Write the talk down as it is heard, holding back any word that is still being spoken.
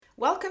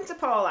Welcome to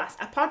Paulass,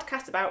 a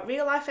podcast about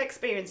real-life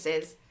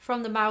experiences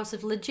from the mouths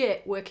of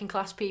legit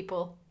working-class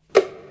people.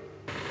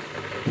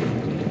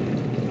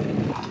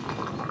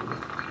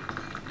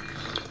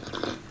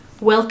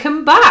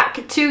 Welcome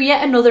back to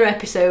yet another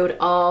episode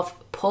of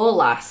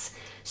Paulass.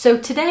 So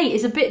today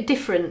is a bit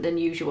different than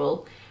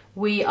usual.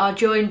 We are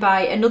joined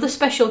by another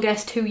special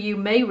guest who you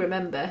may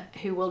remember,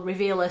 who will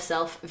reveal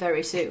herself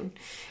very soon.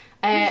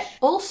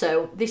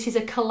 Also, this is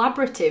a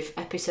collaborative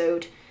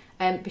episode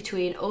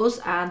between us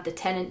and the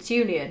Tenants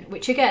Union,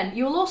 which again,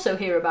 you will also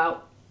hear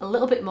about a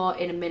little bit more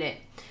in a minute.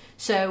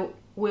 So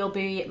we'll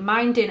be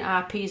minding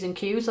our P's and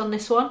Q's on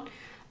this one,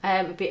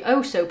 be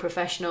oh so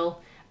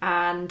professional,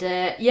 and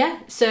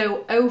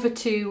so over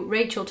to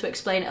Rachel to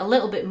explain a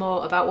little bit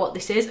more about what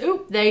this is.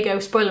 Oh, there you go,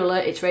 spoiler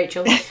alert, it's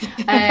Rachel.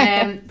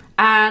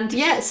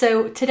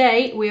 So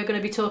today we are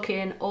going to be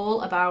talking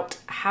all about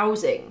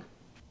housing.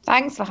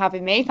 Thanks for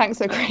having me. Thanks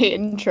for a great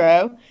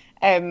intro.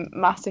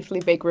 Massively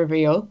big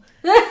reveal.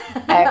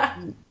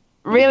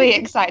 Really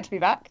excited to be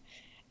back.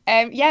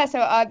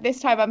 This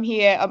time I'm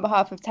here on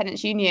behalf of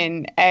Tenants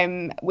Union,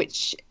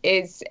 which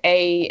is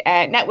a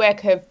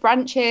network of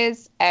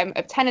branches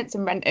of tenants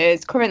and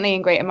renters currently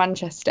in Greater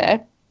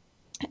Manchester,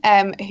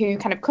 who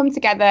kind of come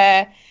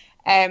together,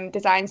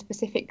 designed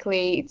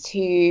specifically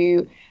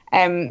to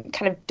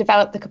kind of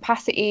develop the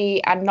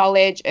capacity and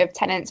knowledge of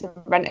tenants and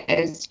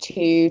renters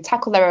to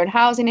tackle their own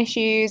housing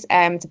issues,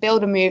 to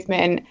build a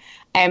movement,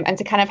 and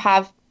to kind of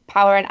have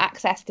power and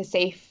access to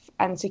safe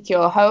and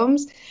secure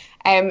homes.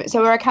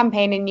 So we're a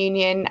campaigning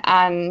union,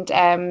 and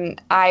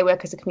I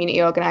work as a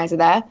community organiser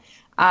there.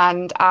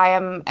 And I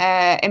am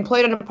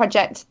employed on a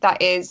project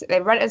that is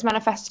the Renters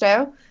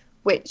Manifesto,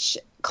 which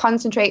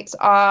concentrates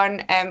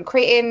on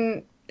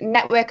creating a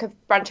network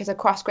of branches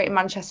across Greater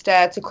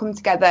Manchester to come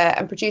together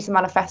and produce a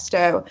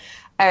manifesto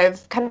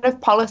of kind of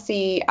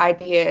policy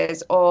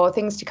ideas or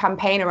things to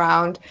campaign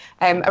around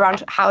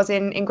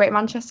housing in Greater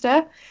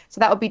Manchester. So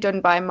that will be done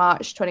by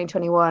March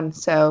 2021.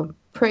 So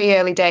pretty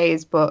early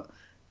days, but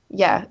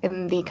yeah,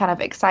 in the kind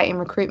of exciting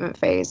recruitment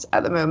phase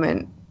at the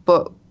moment,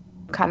 but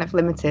kind of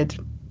limited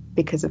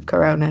because of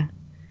Corona.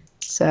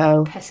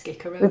 So pesky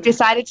Corona. We've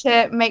decided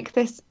to make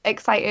this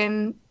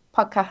exciting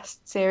podcast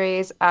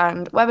series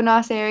and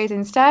webinar series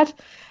instead,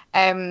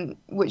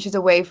 which is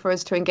a way for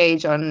us to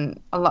engage on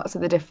lots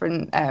of the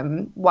different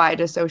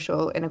wider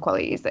social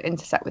inequalities that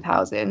intersect with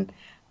housing.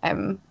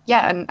 And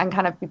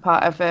kind of be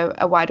part of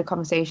a wider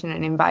conversation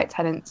and invite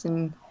tenants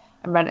and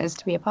renters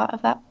to be a part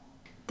of that.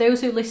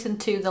 Those who listened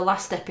to the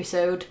last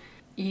episode,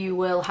 you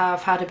will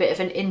have had a bit of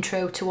an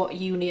intro to what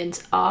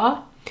unions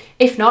are.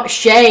 If not,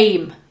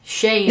 shame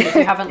if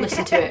you haven't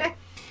listened to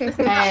it.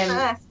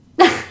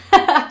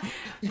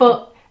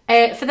 But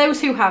for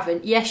those who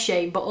haven't, yes,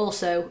 shame, but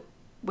also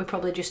we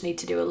probably just need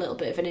to do a little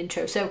bit of an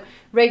intro. So,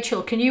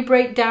 Rachel, can you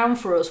break down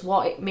for us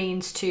what it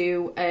means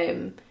to,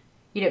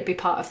 be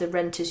part of the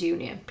Renters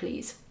Union,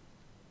 please?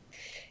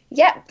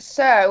 Yeah,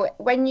 so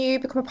when you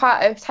become a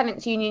part of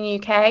Tenants Union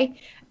UK,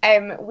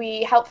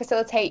 we help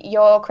facilitate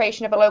your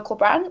creation of a local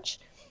branch.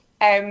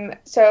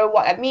 So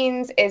what that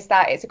means is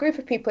that it's a group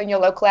of people in your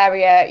local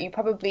area. You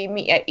probably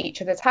meet at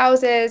each other's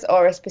houses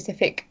or a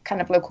specific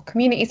kind of local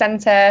community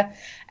centre,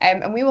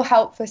 and we will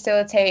help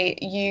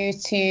facilitate you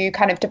to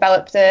kind of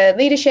develop the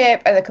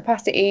leadership and the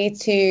capacity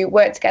to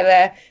work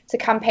together to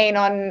campaign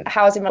on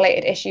housing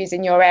related issues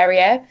in your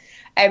area.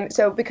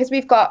 So because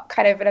we've got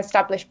kind of an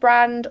established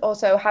brand,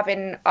 also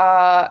having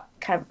our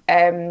kind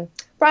of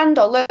brand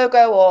or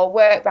logo or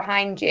work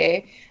behind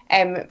you,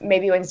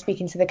 maybe when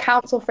speaking to the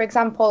council, for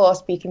example, or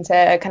speaking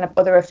to kind of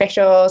other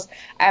officials,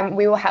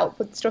 we will help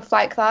with stuff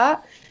like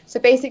that. So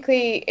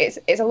basically,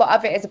 it's a lot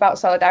of it is about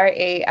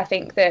solidarity. I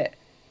think that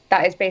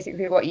is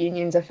basically what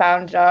unions are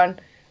founded on.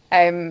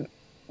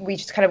 We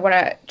just kind of want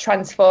to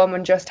transform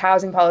unjust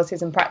housing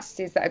policies and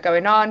practices that are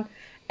going on.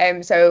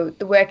 So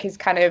the work is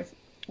kind of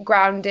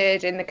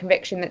grounded in the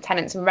conviction that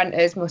tenants and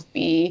renters must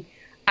be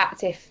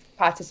active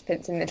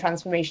participants in the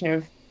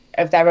transformation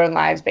of their own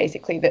lives,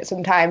 basically. That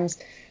sometimes,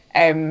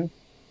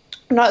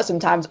 not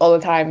sometimes, all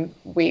the time,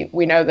 we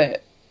know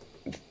that,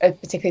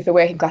 particularly for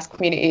working class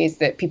communities,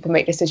 that people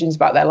make decisions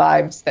about their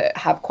lives that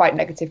have quite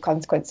negative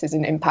consequences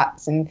and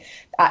impacts, and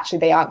actually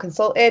they aren't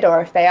consulted,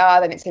 or if they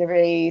are, then it's in a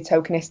really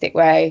tokenistic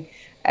way.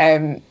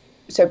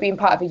 So being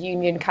part of a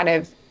union kind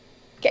of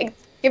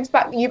gives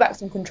you back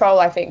some control,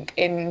 I think,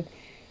 and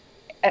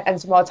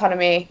some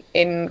autonomy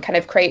in kind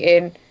of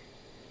creating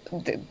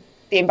the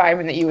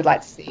environment that you would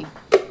like to see.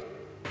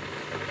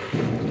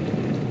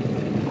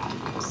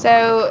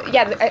 So,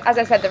 yeah, as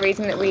I said, the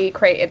reason that we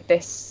created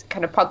this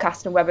kind of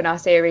podcast and webinar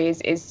series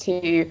is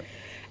to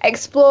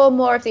explore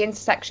more of the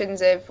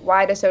intersections of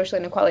wider social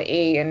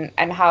inequality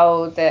and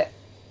how that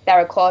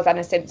they're a cause and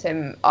a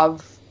symptom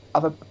of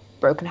a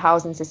broken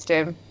housing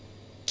system.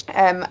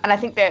 And I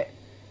think that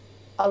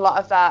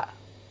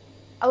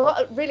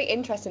really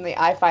interestingly,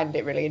 I find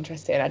it really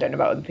interesting, I don't know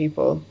about other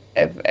people,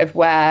 of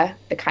where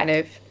the kind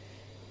of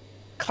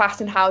class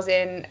and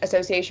housing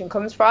association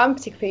comes from,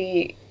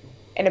 particularly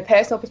in a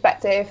personal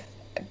perspective.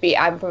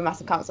 I'm from a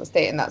massive council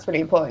estate, and that's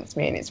really important to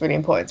me, and it's really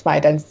important to my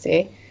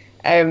identity.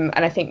 And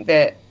I think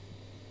that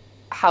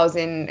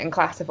housing and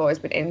class have always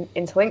been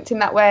interlinked in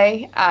that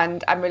way,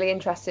 and I'm really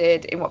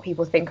interested in what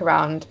people think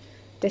around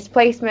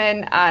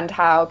displacement and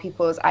how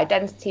people's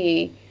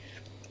identity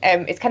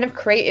is kind of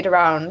created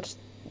around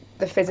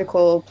the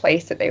physical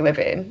place that they live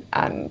in.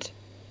 And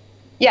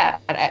yeah,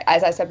 and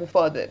as I said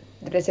before, the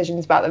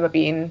decisions about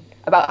them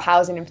about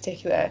housing in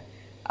particular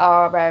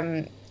are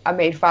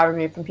made far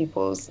removed from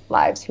people's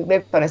lives who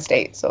live on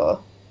estates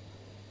or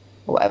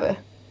whatever.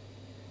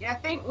 Yeah, I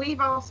think we've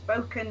all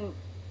spoken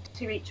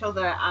to each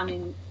other and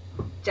in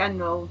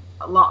general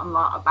a lot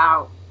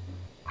about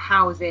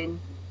housing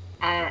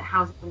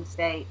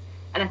estate,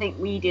 and I think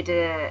we did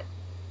a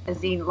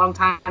zine a long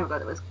time ago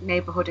that was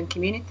Neighbourhood and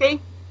Community,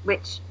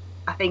 which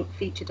I think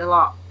featured a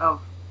lot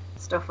of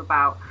stuff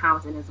about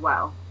housing as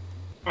well.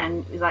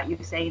 And it was like you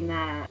were saying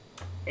there,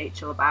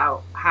 Rachel,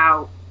 about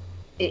how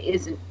it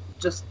isn't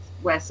just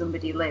where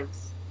somebody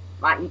lives,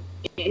 like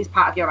it is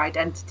part of your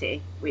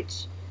identity,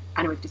 which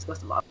I know we've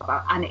discussed a lot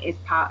about, and it is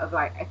part of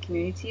like a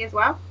community as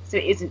well. So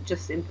it isn't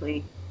just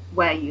simply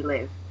where you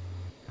live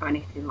or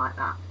anything like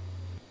that.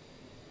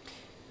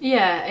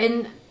 Yeah,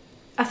 and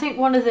I think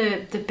one of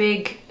the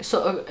big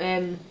sort of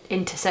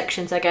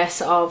intersections, I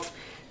guess, of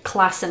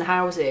class and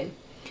housing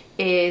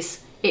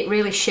is it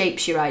really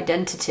shapes your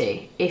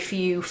identity if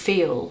you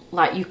feel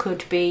like you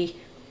could be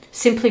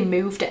simply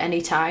moved at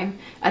any time.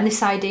 And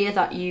this idea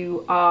that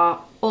you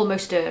are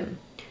almost a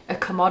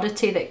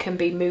commodity that can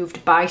be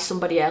moved by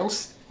somebody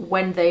else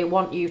when they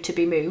want you to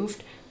be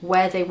moved,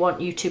 where they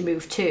want you to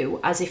move to,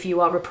 as if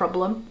you are a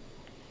problem.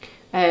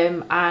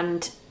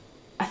 And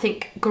I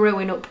think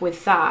growing up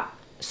with that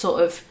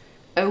sort of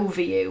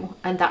overview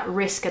and that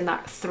risk and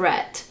that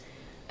threat,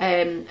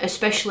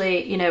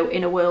 especially, you know,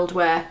 in a world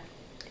where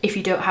if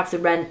you don't have the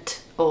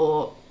rent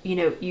or, you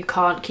know, you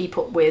can't keep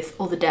up with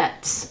other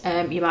debts,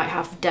 you might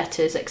have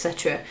debtors,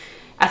 etc.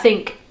 I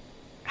think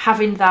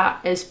having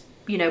that as,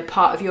 you know,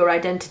 part of your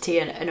identity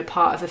and a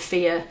part of a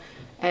fear,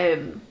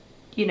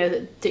 you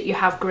know, that you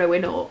have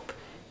growing up,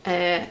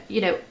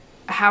 you know,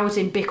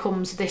 housing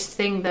becomes this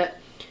thing that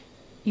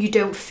you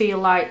don't feel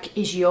like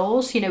is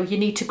yours. You know, you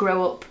need to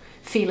grow up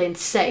feeling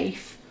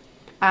safe,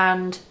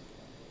 and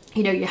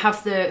you know, you have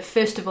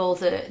first of all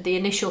the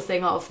initial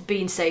thing of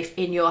being safe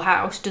in your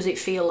house. Does it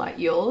feel like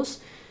yours?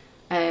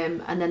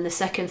 And then the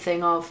second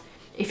thing of,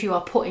 if you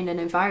are put in an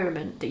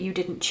environment that you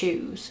didn't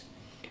choose,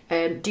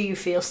 do you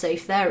feel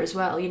safe there as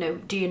well? You know,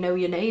 do you know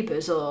your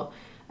neighbours, or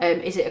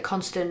is it a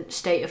constant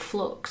state of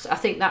flux? I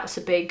think that's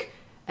a big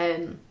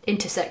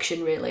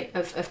intersection really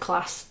of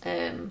class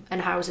and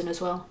housing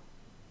as well.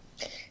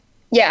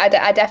 Yeah,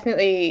 I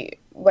definitely,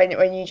 when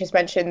you just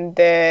mentioned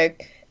the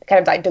kind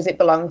of like, does it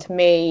belong to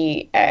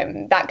me,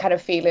 that kind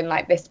of feeling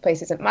like this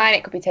place isn't mine,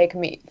 it could be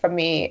taken from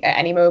me at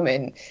any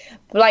moment,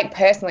 but like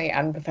personally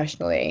and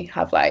professionally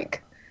have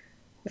like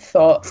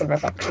thoughts and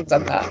reflections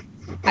on that.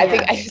 Yeah. I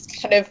think I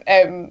just kind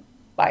of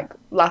like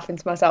laughing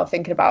to myself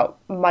thinking about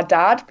my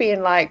dad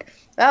being like,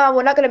 oh,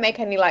 we're not going to make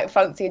any like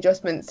fancy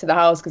adjustments to the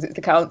house because it's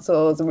the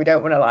council's and we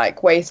don't want to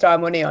like waste our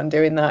money on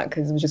doing that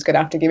because we're just going to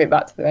have to give it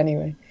back to them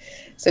anyway.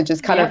 So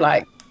just kind of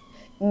like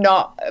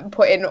not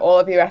putting all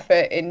of your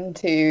effort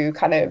into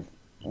kind of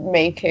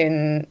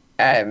making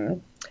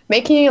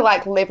your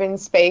like living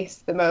space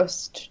the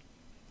most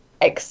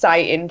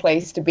exciting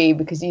place to be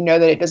because you know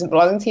that it doesn't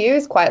belong to you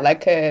is quite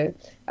like a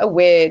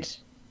weird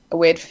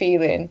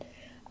feeling.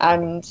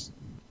 And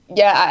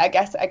yeah, I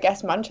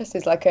guess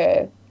Manchester's like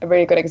a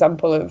really good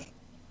example of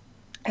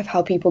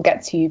how people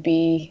get to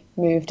be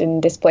moved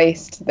and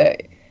displaced,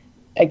 that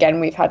again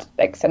we've had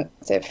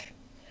extensive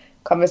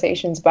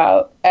conversations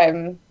about.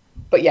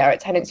 But yeah, at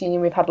Tenants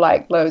Union we've had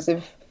like loads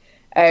of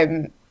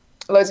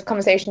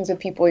conversations with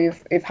people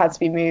who've had to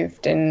be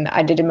moved, and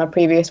I did in my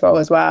previous role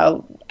as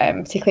well,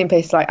 particularly in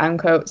places like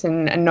Ancoats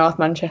and North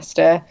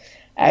Manchester.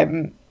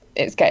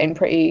 It's getting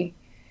pretty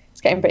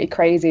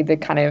crazy, the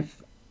kind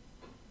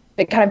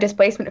of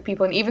displacement of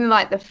people, and even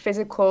like the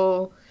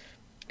physical.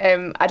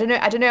 I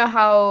don't know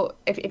how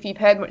if you've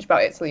heard much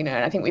about it, Selena,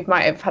 and I think we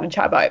might have had a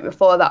chat about it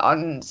before, that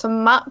on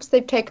some maps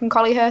they've taken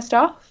Collyhurst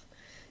off.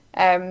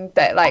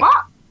 That like.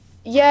 What?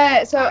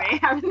 Yeah, so Sorry,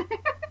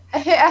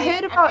 I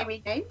heard about. Have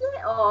they renamed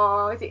it,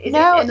 or is it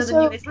another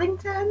New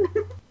Islington?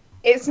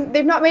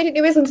 They've not made it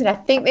New Islington. I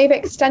think they've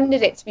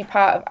extended it to be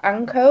part of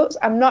Ancoats.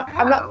 I'm not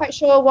quite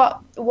sure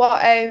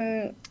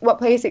what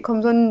place it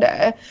comes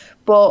under,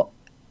 but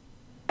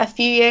a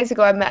few years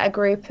ago I met a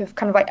group of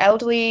kind of like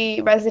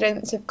elderly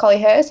residents of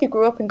Collyhurst who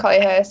grew up in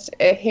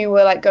Collyhurst, who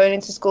were like going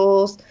into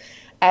schools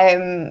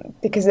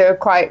because they were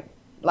quite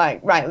like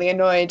rightly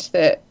annoyed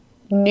that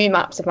new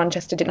maps of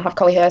Manchester didn't have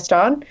Collyhurst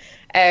on,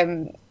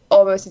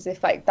 almost as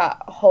if like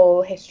that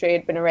whole history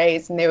had been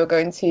erased, and they were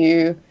going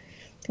to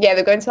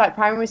like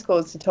primary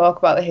schools to talk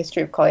about the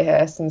history of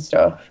Collyhurst and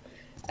stuff.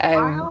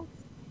 Wow.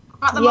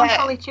 About the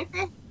Moncolly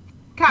Chippy?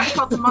 Can't be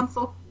called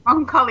the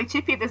Moncolly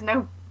Chippy, there's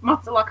no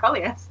Monsell or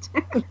Collyhurst.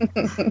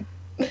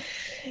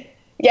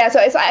 Yeah,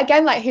 so it's like,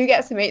 again, like, who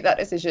gets to make that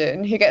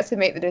decision? Who gets to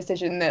make the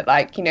decision that,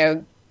 like, you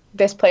know,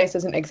 this place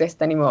doesn't exist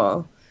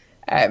anymore?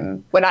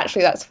 When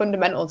actually that's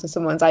fundamental to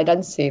someone's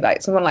identity.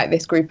 Like, someone like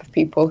this group of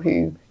people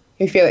who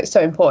feel it's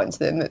so important to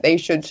them that they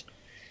should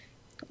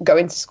go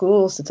into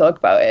schools to talk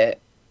about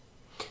it.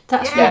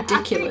 That's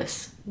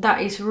ridiculous.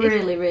 That is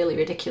really, really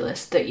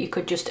ridiculous that you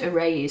could just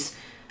erase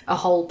a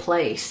whole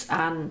place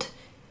and,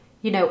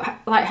 you know,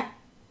 like,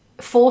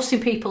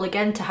 forcing people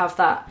again to have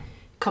that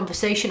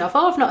conversation of,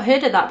 oh, I've not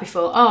heard of that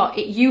before. Oh,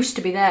 it used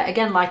to be there.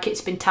 Again, like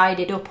it's been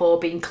tidied up or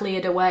been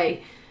cleared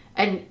away.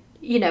 And,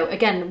 you know,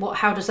 again,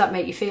 how does that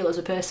make you feel as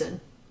a person?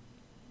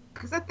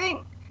 Because I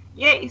think,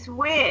 it's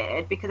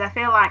weird because I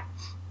feel like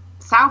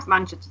South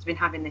Manchester's been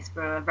having this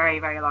for a very,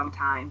 very long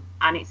time,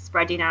 and it's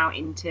spreading out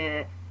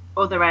into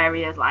other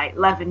areas like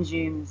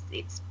Levenshulme's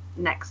its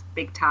next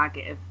big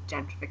target of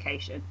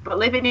gentrification. But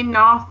living in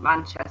North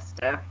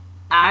Manchester,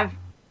 I've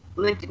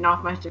lived in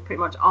North Manchester pretty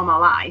much all my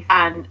life,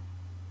 and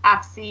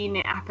I've seen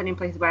it happen in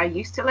places where I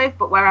used to live,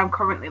 but where I'm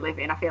currently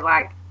living, I feel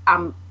like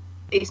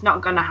it's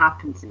not going to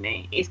happen to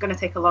me. It's going to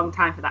take a long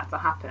time for that to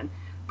happen.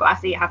 But I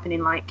see it happening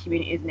in like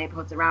communities,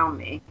 neighbourhoods around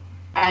me,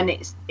 and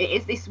it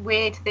is this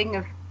weird thing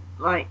of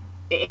like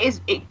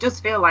it does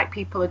feel like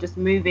people are just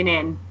moving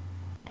in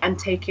and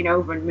taking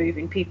over and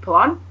moving people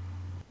on.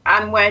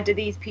 And where do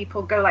these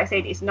people go? Like I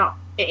said,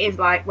 it is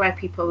like where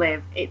people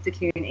live. It's a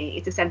community.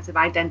 It's a sense of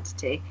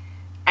identity,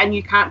 and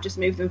you can't just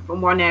move them from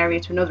one area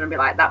to another and be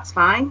like, that's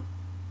fine.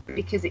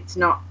 Because it's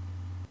not.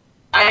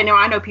 I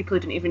know people who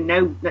didn't even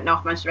know that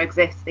North Manchester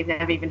exists. They've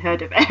never even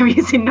heard of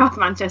areas in North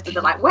Manchester.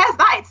 They're like, where's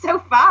that? It's so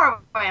far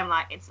away. I'm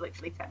like, it's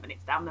literally 10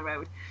 minutes down the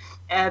road.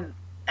 And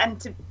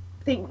to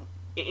think,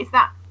 it's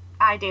that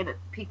idea that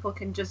people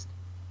can just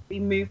be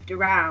moved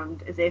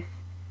around as if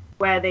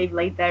where they've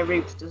laid their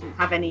roots doesn't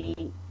have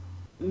any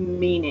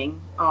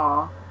meaning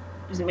or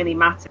doesn't really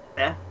matter.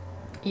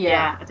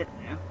 Yeah, I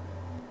don't know.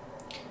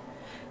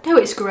 No,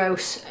 it's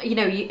gross. You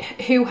know,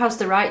 who has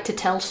the right to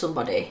tell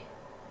somebody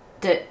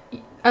that,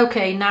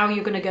 okay, now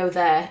you're going to go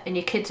there and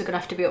your kids are going to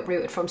have to be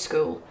uprooted from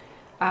school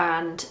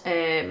and,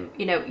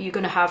 you know, you're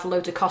going to have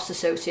loads of costs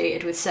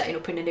associated with setting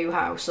up in a new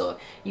house, or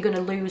you're going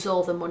to lose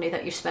all the money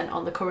that you spent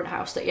on the current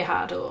house that you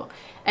had, or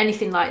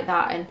anything like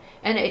that.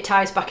 And it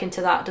ties back into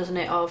that, doesn't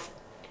it, of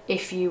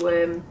if you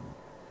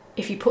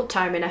put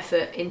time and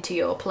effort into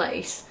your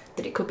place,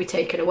 that it could be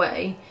taken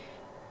away.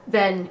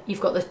 Then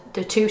you've got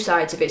the two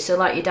sides of it. So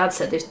like your dad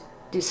said,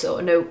 there's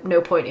sort of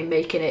no point in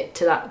making it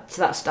to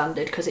that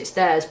standard because it's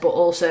theirs, but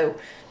also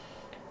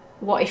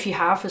what if you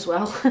have as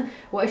well?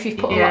 What if you've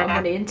put a lot of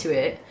money into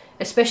it,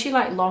 especially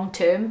like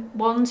long-term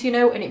ones, you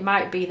know, and it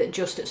might be that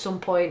just at some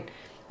point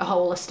a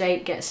whole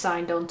estate gets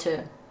signed on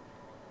to,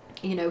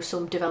 you know,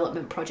 some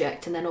development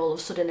project, and then all of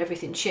a sudden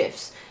everything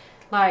shifts.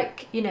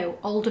 Like, you know,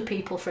 older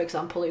people, for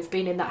example, who've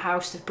been in that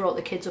house, they've brought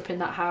the kids up in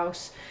that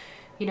house,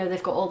 you know,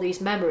 they've got all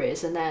these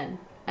memories, and then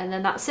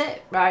that's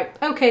it, right?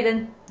 Okay,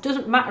 then it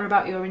doesn't matter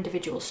about your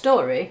individual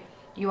story.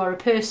 You are a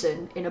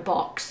person in a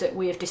box that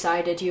we have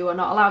decided you are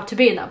not allowed to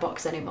be in that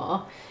box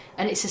anymore,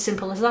 and it's as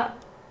simple as that.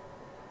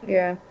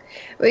 Yeah,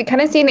 we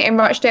kind of seen it in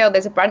Rochdale.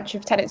 There's a branch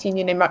of Tenants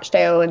Union in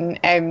Rochdale,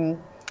 and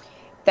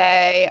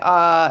they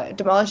are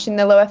demolishing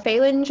the Lower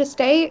Phalange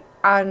estate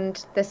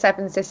and the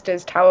Seven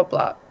Sisters tower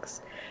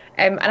blocks.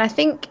 And I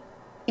think,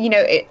 you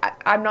know,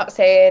 I'm not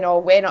saying,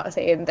 or we're not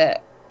saying,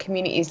 that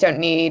communities don't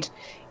need,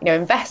 you know,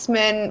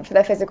 investment for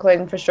their physical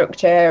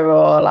infrastructure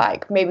or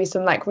like maybe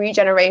some like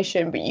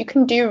regeneration, but you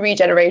can do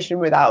regeneration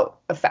without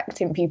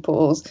affecting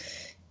people's,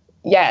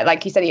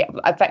 like you said,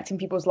 affecting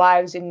people's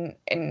lives in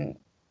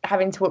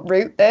having to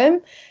uproot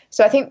them.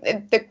 So I think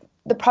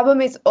the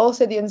problem is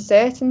also the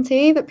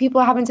uncertainty that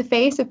people are having to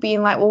face of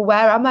being like, well,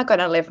 where am I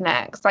going to live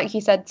next? Like you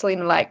said,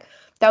 Selena, like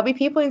there'll be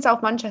people in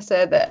South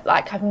Manchester that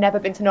like have never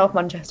been to North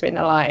Manchester in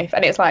their life,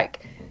 and it's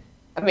like,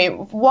 I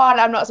mean, one,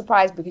 I'm not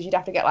surprised because you'd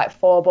have to get like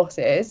 4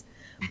 buses,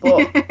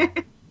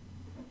 but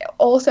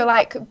also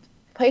like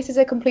places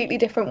are completely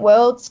different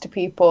worlds to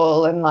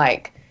people, and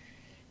like,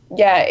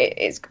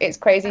 it's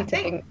crazy to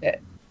think that.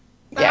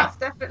 That's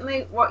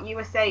definitely what you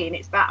were saying.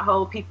 It's that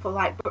whole people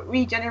like, but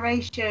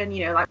regeneration,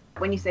 you know, like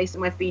when you say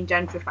somewhere's being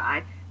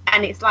gentrified,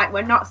 and it's like,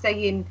 we're not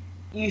saying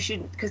you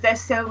should, because there's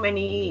so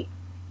many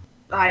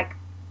like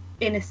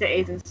inner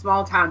cities and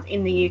small towns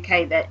in the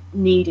UK that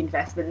need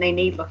investment, they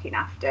need looking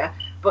after,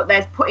 but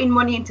there's putting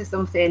money into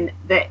something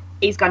that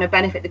is going to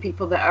benefit the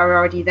people that are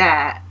already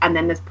there, and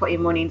then there's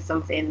putting money into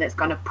something that's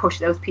going to push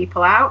those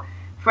people out.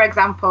 For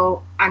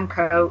example,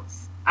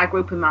 Ancoats, I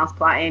grew up in Miles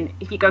Platting.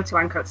 If you go to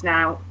Ancoats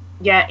now,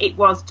 it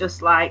was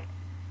just like,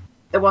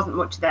 there wasn't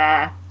much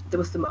there. There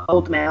was some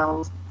old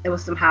mills, there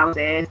was some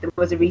houses, there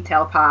was a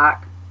retail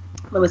park,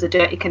 there was a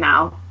dirty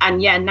canal, and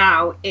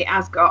now it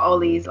has got all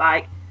these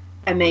like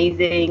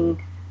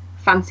amazing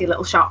fancy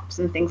little shops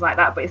and things like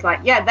that, but it's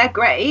like, they're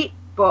great,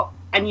 but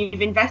and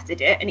you've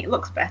invested it and it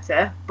looks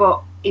better,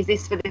 but is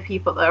this for the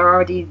people that are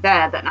already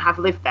there that have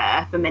lived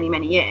there for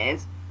many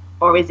years,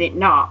 or is it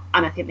not?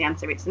 And I think the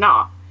answer is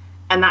not.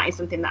 And that is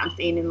something that I'm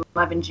seeing in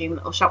Levenshulme,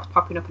 little shops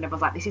popping up, and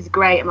everyone's like, this is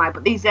great. I'm like,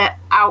 but these are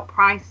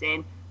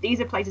outpricing.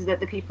 These are places that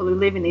the people who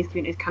live in these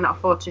communities cannot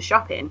afford to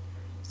shop in.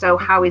 So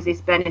how is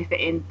this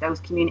benefiting those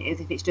communities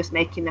if it's just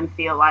making them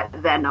feel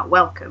like they're not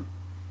welcome?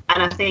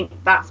 And I think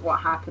that's what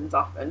happens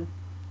often.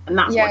 And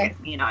that's what gets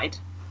me annoyed.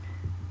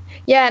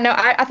 Yeah, no,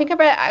 I think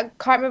I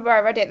can't remember where I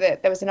read it,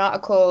 that there was an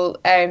article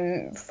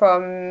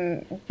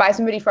by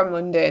somebody from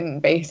London,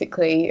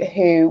 basically,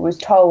 who was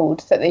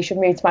told that they should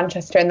move to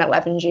Manchester and that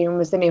Levenshulme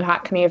was the new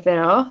Hackney of the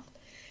North.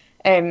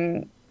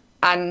 And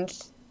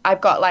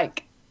I've got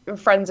like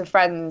friends of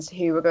friends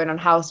who were going on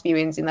house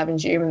viewings in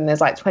Levenshulme, and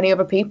there's like 20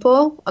 other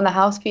people on the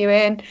house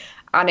viewing,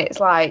 and it's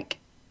like,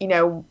 you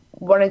know,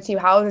 1 or 2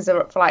 houses are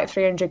up for like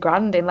 300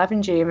 grand in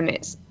Levenshulme, and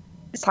it's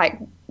like,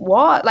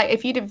 what? Like,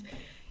 if you'd have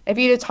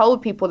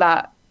told people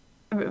that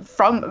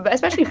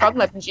especially from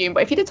Levenshulme,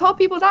 but if you'd have told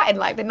people that in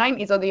like the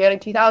 90s or the early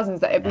 2000s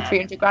that it'd be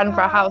 300 grand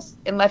for a house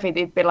in Levy,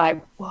 they'd be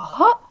like,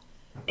 what?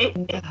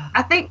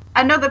 I think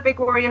another big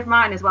worry of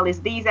mine as well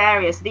is these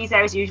areas. So these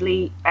areas are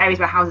usually areas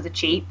where houses are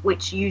cheap,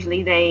 which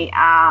usually they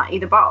are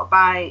either bought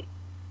by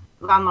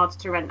landlords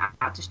to rent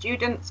out to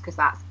students because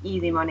that's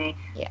easy money.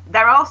 Yeah.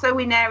 They're also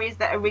in areas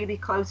that are really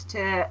close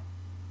to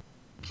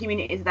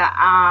communities that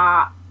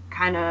are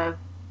kind of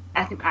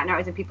ethnic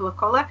minorities and people of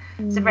colour.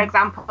 So, for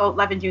example,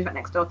 Levenshulme right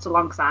next door to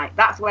Longsight.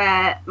 That's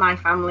where my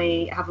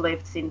family have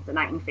lived since the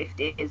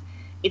 1950s.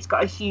 It's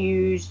got a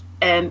huge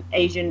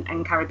Asian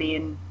and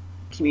Caribbean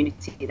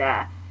community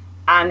there.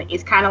 And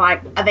it's kind of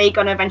like, are they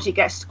going to eventually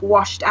get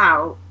squashed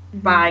out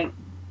by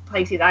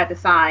places either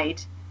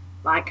side,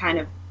 like kind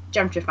of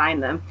gentrifying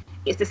them?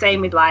 It's the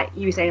same with, like,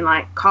 you were saying,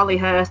 like,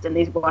 Collyhurst, and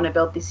they want to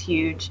build this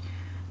huge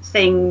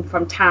thing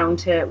from town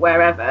to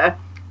wherever.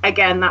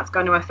 Again, that's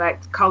going to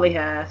affect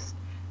Collyhurst,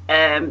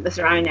 the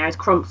surrounding areas,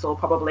 Crumpsall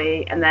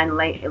probably, and then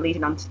later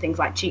leading on to things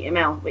like Cheetham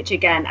Hill, which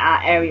again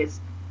are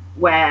areas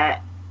where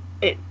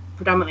it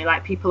predominantly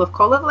like people of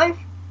colour live.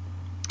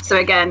 So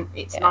again,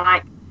 it's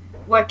like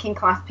working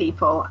class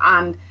people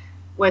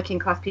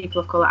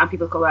of colour and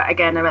people of colour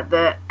again are at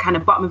the kind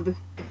of bottom of the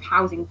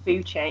housing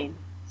food chain,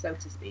 so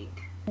to speak.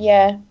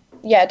 Yeah,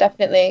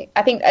 definitely.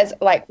 I think as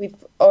like we've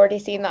already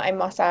seen that in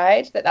Moss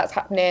Side, that's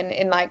happening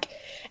in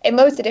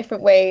loads of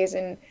different ways.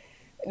 And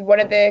one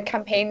of the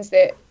campaigns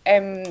that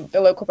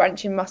the local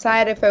branch in Moss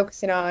Side are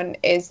focusing on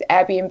is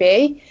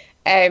Airbnb.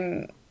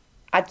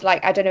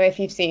 I don't know if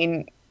you've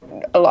seen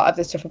a lot of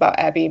the stuff about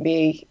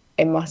Airbnb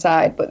in Moss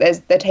Side, but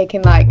they're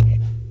taking like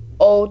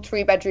old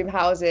 3-bedroom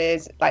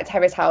houses, like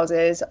terrace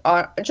houses,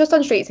 just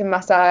on streets in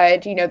Moss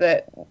Side, you know,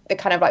 the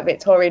kind of like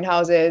Victorian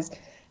houses,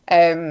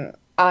 and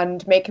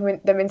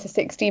making them into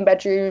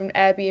 16-bedroom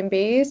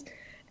Airbnbs.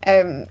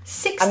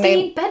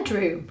 16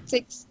 bedroom?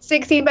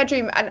 16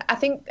 bedroom, and I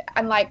think,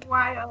 and like,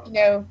 wow, you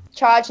know,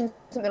 charging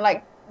something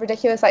like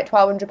ridiculous, like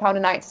 £1,200 a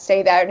night to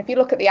stay there. And if you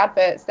look at the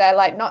adverts, they're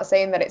like not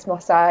saying that it's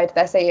Moss Side,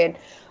 they're saying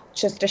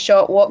just a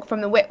short walk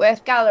from the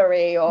Whitworth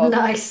Gallery or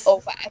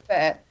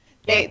whatever.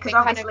 Because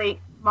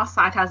obviously Moss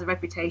Side has a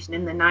reputation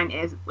in the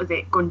 90s, was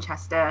it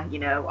Gunchester, you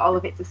know, all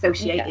of it's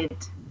associated.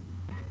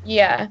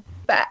 Yeah.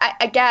 But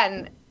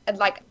again,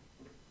 like,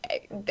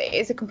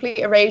 it's a complete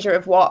erasure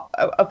of what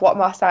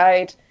Moss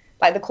Side,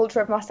 like the culture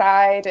of Moss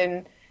Side,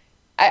 and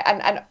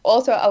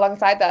also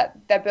alongside that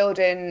they're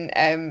building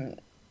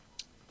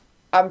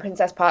on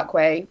Princess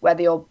Parkway, where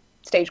the old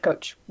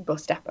Stagecoach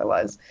bus depot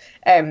was.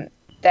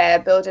 They're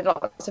building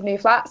lots of new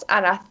flats,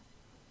 and I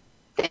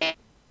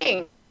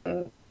think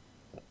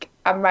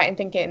I'm right in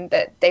thinking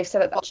that they've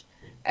said that.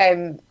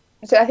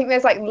 So I think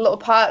there's like little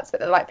parts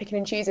that they're like picking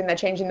and choosing. They're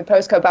changing the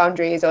postcode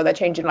boundaries, or they're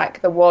changing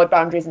like the ward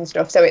boundaries and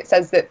stuff. So it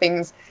says that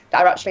things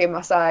that are actually in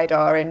Moss Side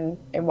are in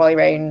Whalley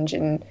Range,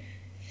 and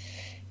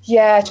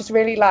yeah, just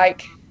really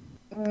like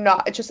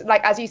not just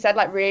like, as you said,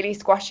 like really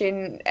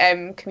squashing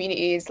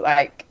communities,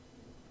 like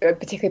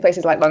particularly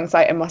places like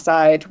Longsight and Moss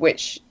Side,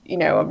 which, you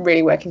know, are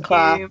really working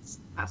class.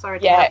 That's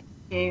already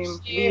the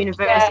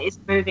university is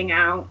moving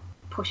out,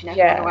 pushing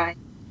everyone away.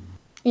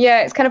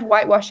 Yeah, it's kind of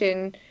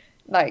whitewashing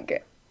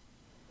like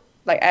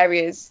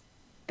areas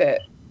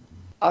that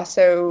are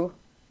so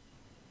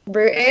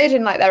rooted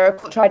in like their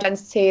cultural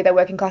identity, their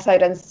working class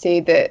identity,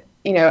 that,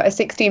 you know, a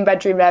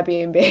 16-bedroom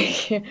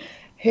Airbnb,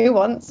 who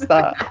wants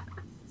that?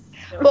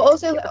 but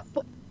also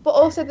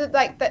that,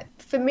 like, that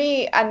for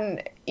me,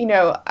 and, you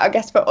know, I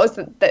guess for us,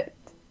 that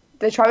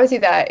the travesty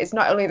there is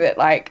not only that,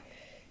 like,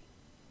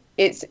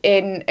 it's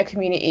in a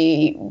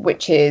community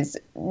which is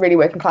really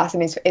working class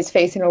and is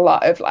facing a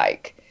lot of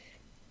like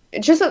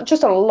just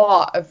a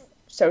lot of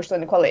social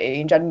inequality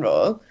in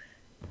general,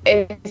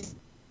 is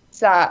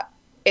that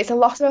it's a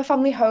loss of a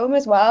family home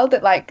as well.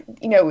 That, like,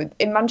 you know,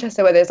 in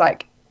Manchester, where there's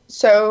like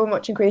so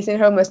much increase in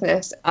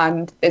homelessness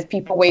and there's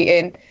people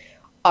waiting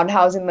on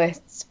housing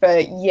lists for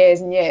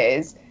years and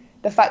years,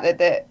 the fact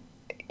that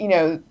you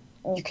know,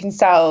 you can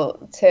sell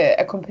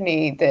to a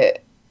company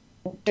that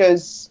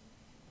does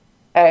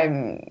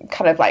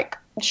kind of like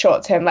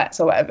short-term lets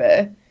or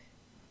whatever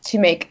to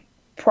make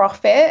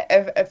profit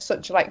of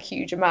such like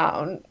huge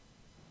amount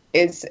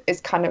is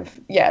kind of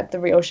the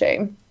real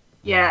shame.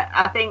 Yeah,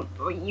 I think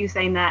what you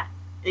saying that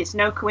it's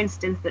no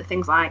coincidence that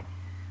things like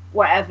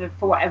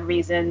for whatever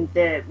reason,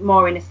 the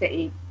more inner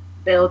city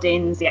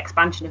buildings, the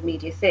expansion of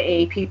Media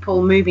City,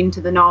 people moving to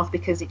the north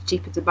because it's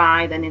cheaper to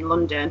buy than in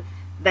London,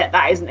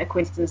 that isn't a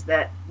coincidence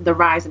that the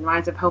rise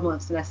of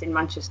homelessness in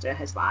Manchester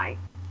has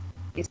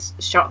it's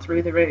shot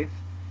through the roof.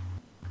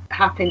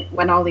 Happen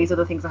when all these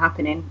other things are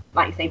happening,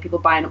 like you're saying, people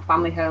buying up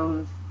family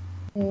homes.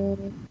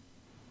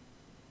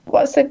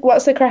 What's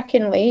the crack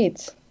in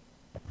Leeds?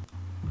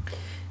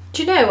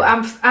 Do you know,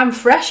 I'm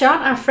fresh,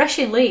 aren't I? Fresh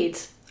in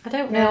Leeds. I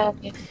don't know.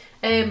 Yeah.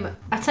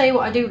 I tell you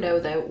what I do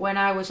know though, when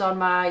I was on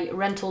my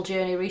rental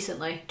journey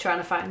recently trying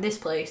to find this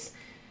place,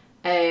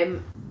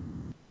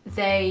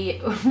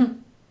 they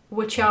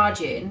were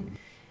charging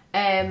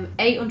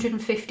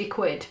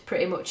 £850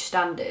 pretty much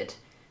standard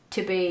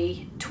to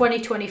be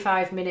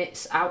 20-25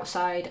 minutes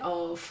outside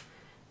of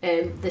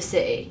the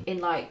city in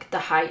like the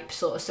hype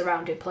sort of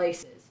surrounding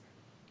places,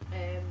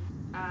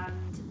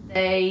 and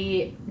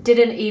they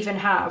didn't even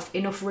have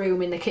enough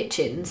room in the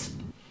kitchens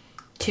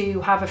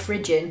to have a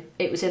fridge in.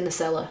 It was in the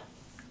cellar.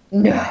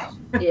 No.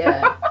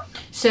 Yeah.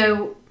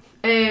 So,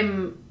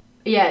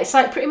 yeah, it's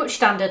like pretty much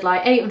standard,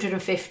 like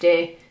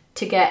 850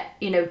 to get,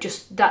 you know,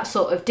 just that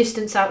sort of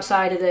distance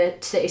outside of the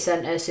city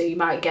centre. So you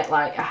might get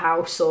like a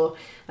house or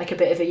like a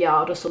bit of a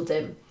yard or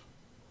something.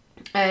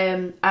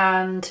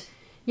 And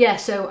yeah,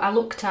 so I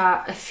looked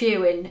at a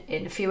few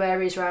in a few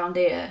areas around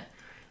here.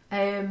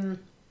 And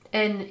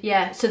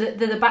yeah, so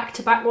they're the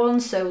back-to-back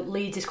ones. So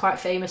Leeds is quite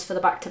famous for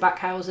the back-to-back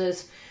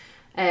houses.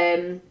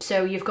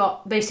 So you've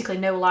got basically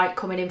no light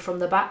coming in from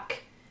the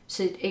back,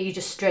 so you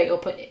just straight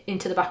up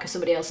into the back of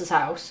somebody else's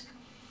house,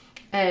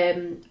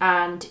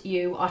 and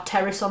you are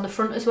terrace on the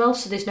front as well,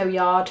 so there's no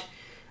yard,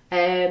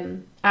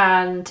 and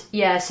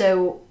yeah,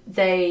 so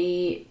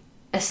they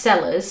are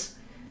cellars,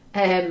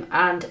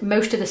 and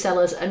most of the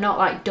cellars are not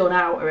like done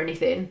out or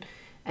anything.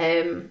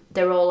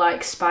 They're all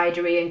like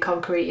spidery and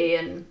concretey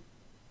and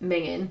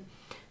minging,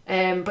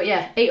 but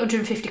yeah,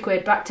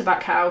 £850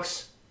 back-to-back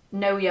house.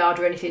 No yard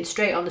or anything,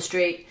 straight on the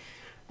street,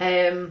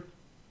 and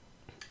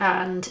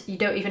you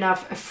don't even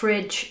have a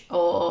fridge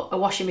or a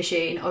washing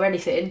machine or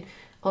anything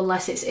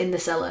unless it's in the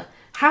cellar.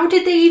 How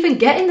did they even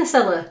get in the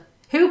cellar?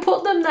 Who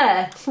put them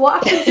there?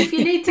 What happens if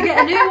you need to get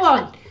a new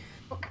one?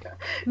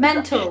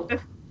 Mental.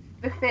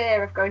 The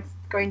fear of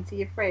going to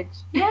your fridge.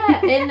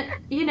 Yeah, and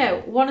you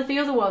know, one of the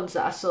other ones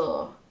that I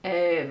saw,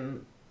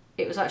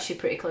 it was actually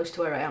pretty close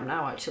to where I am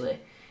now actually,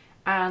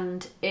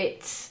 and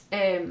it's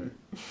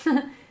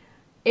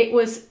it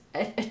was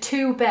a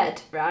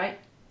 2-bed, right?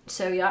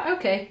 So yeah,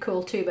 okay,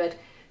 cool, 2-bed.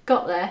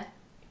 Got there.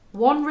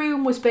 One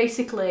room was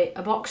basically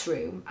a box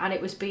room, and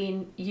it was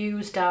being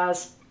used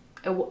as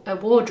a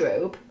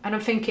wardrobe. And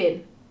I'm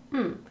thinking,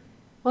 well,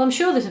 I'm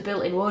sure there's a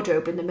built-in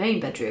wardrobe in the main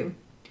bedroom.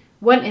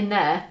 Went in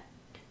there.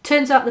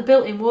 Turns out the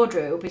built-in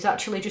wardrobe is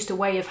actually just a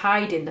way of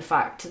hiding the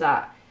fact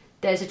that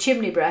there's a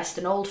chimney breast,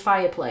 an old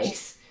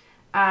fireplace,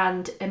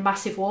 and a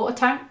massive water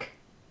tank.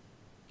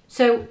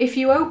 So if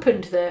you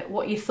opened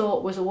what you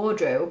thought was a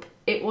wardrobe,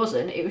 it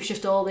wasn't. It was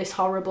just all this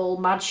horrible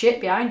mad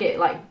shit behind it,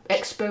 like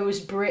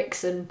exposed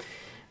bricks and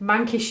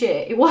manky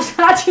shit. It wasn't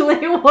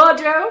actually a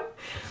wardrobe.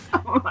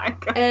 Oh my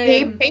god!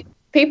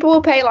 People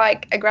will pay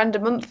like £1,000 a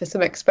month for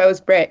some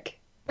exposed brick.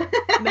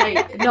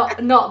 Mate,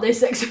 not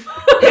this exposed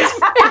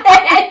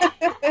brick.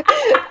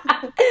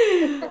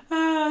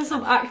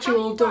 Some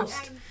actual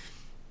dust.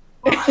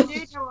 What I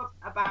do know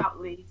about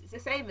Leeds, it's the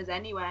same as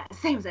anywhere.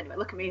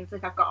 Look at me, it's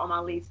like I've got all my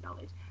Leeds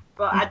knowledge.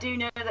 But I do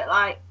know that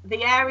like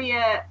the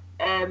area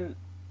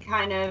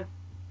kind of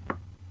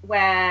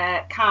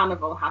where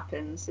Carnival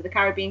happens, so the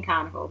Caribbean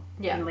Carnival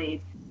in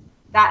Leeds,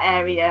 that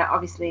area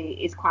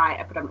obviously is quite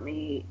a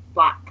predominantly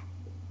black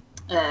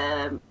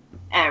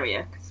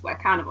area because where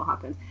Carnival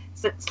happens.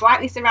 So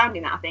slightly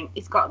surrounding that, I think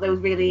it's got those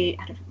really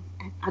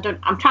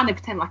I'm trying to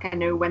pretend like I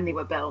know when they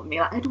were built and be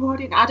like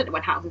Edwardian. I don't know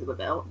when houses were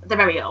built. They're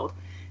very old.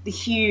 The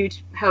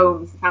huge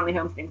homes, family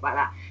homes, things like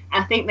that.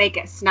 And I think they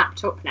get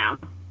snapped up now.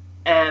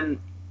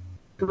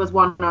 There was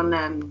one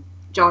on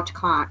George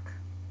Clark,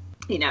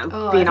 you know.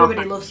 Oh,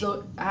 everybody loves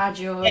George.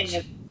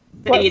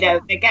 So, you know,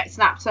 they get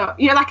snapped up.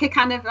 You know, like a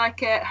kind of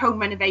like a home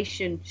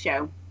renovation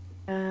show.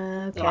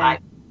 Okay. So, like,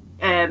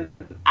 and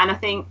I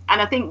think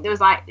there was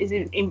like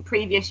in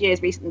previous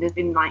years recently, there's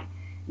been like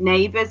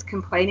neighbours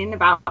complaining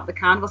about the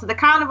carnival. So the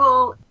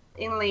carnival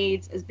in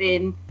Leeds has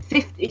been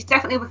it's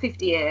definitely over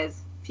 50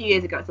 years. A few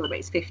years ago it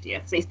celebrated its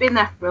 50th, so it's been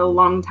there for a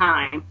long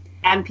time,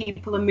 and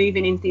people are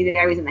moving into these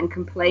areas and then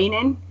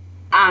complaining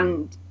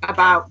and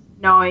about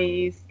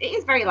noise. It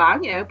is very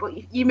loud, you know,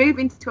 but you move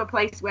into a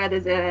place where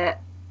there's a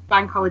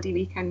bank holiday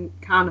weekend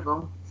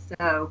carnival,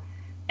 so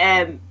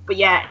but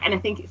yeah, and I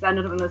think it's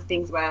another one of those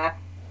things where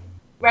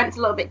rent's a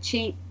little bit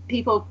cheap,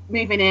 people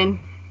moving in,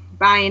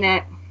 buying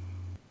it,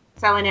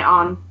 selling it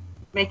on,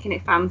 making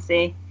it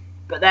fancy,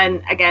 but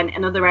then again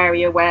another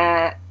area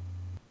where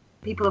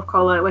people of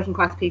colour, working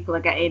class people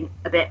are getting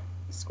a bit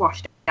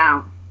squashed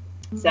out.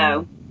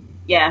 So,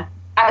 yeah,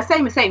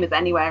 same as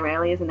anywhere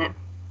really, isn't it?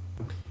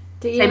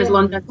 Same as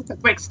London,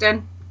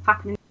 Brixton,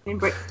 happening in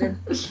Brixton.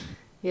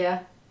 Yeah.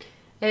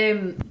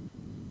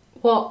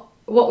 What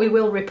we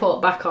will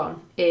report back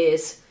on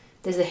is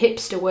there's a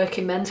hipster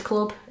working men's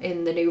club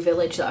in the new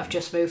village that I've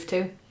just moved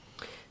to.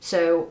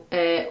 So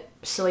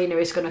Selena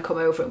is going to come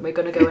over and we're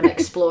going to go and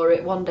explore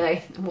it one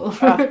day and we'll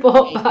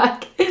report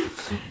back.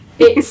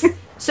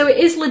 So it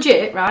is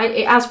legit, right?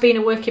 It has been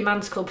a working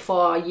man's club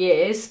for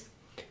years,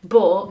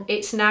 but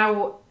it's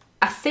now,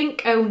 I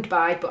think, owned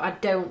by, but I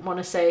don't want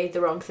to say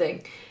the wrong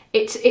thing.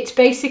 It's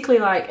basically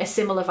like a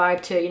similar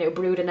vibe to,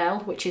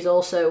 Brudenell, which is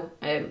also,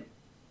 I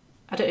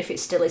don't know if it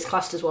still is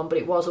classed as one, but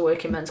it was a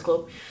working men's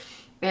club.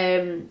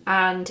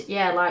 And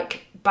yeah,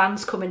 like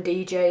bands come and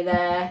DJ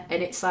there,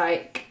 and it's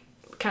like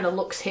kind of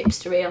looks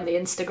hipstery on the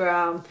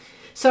Instagram.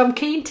 So I'm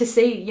keen to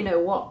see,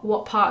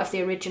 what part of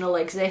the original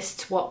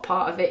exists, what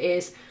part of it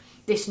is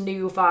this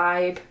new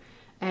vibe.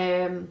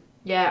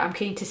 Yeah, I'm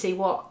keen to see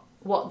what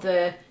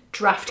the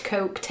draft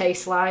Coke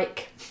tastes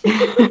like.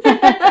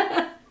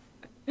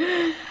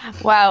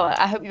 Well,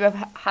 I hope you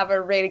have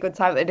a really good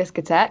time at the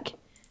discotheque.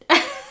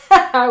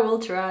 I will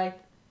try.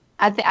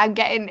 I'm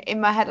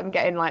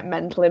getting like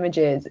mental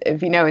images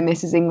of, in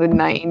This Is England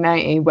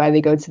 1990, where they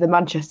go to the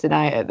Manchester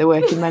night at the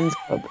working men's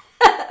club.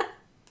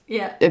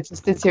 Yeah. It's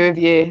just the two of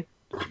you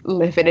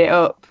living it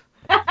up.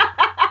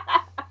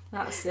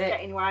 That's it.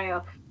 Getting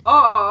wild.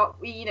 Or,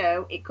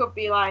 it could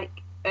be like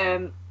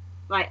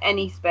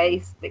any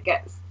space that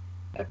gets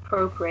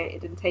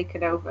appropriated and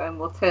taken over, and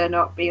we'll turn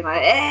up being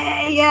like,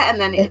 hey, yeah,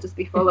 and then it'll just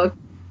be full of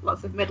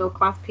lots of middle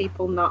class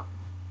people not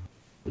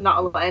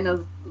letting us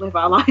live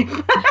our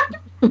life.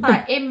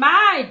 Like, in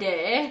my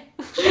day,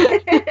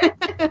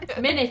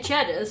 mini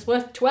cheddars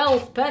worth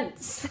 12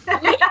 pence.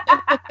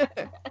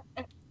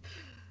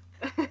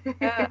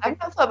 I've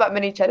not thought about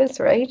mini cheddars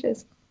for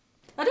ages.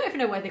 I don't even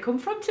know where they come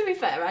from, to be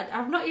fair.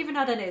 I've not even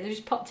had any. They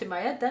just popped in my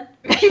head then.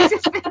 You're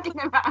just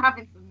thinking about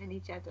having some mini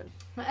cheddar.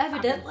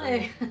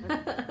 Evidently.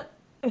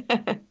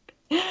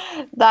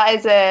 That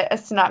is a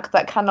snack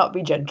that cannot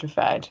be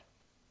gentrified.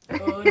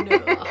 Oh,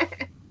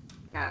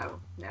 no.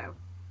 No.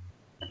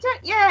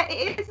 Yeah,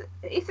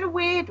 it's a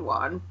weird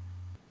one.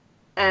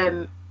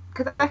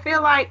 Because I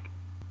feel like,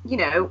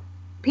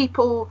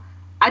 people,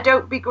 I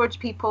don't begrudge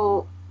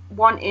people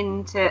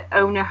wanting to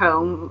own a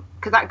home,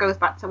 because that goes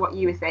back to what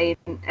you were saying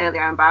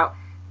earlier about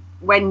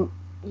when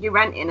you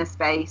rent in a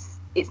space,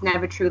 it's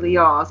never truly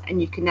yours, and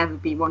you can never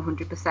be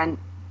 100%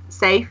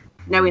 safe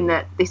knowing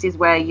that this is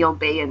where you'll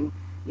be and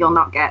you'll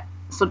not get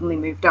suddenly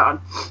moved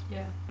on.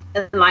 Yeah.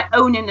 And like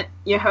owning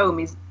your home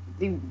is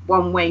the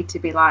one way to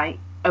be like,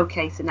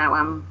 okay, so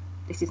now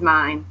this is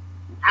mine,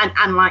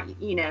 and like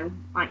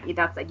like your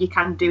dad said, you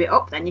can do it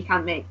up, then you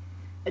can make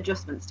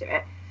adjustments to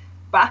it.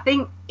 But I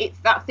think it's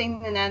that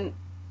thing, and then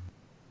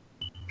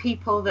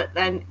people that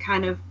then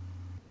kind of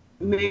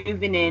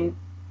moving in,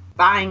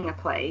 buying a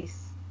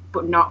place,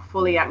 but not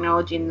fully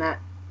acknowledging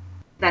that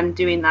them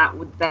doing that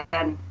would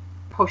then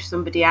push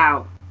somebody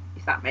out,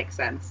 if that makes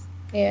sense.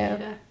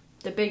 Yeah.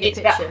 The bigger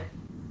picture.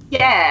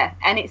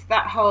 And it's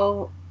that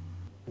whole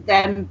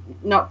them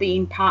not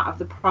being part of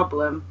the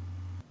problem,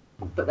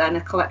 but then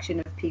a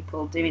collection of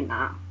people doing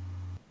that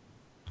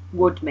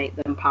would make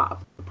them part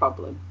of the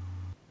problem.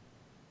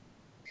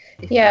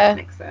 If that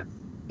makes sense.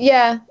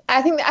 Yeah,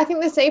 I think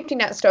the safety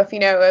net stuff,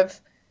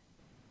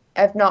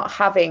 of not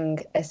having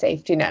a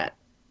safety net,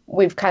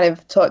 we've kind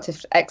of talked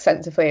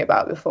extensively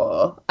about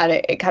before, and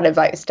it kind of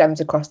like stems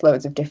across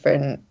loads of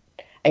different,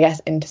 I guess,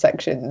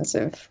 intersections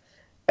of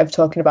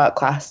talking about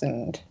class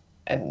and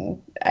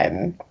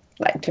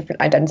like different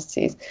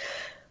identities.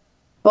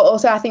 But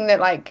also I think that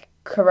like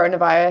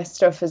coronavirus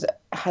stuff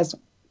has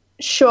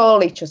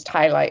surely just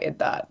highlighted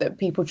that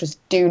people just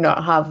do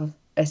not have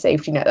a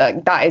safety net.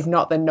 Like, that is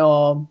not the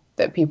norm,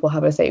 that people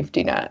have a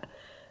safety net.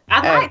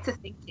 I'd like to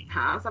think it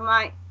has. I'm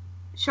like,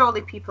 surely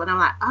people, and I'm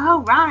like,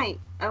 oh right,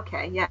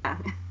 okay, yeah.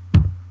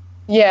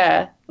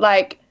 Yeah,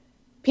 like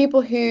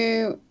people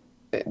who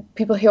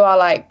are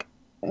like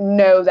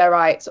know their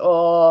rights,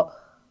 or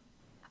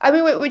I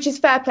mean, which is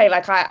fair play.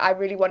 Like, I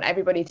really want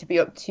everybody to be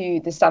up to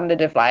the standard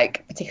of,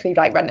 like, particularly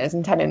like renters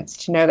and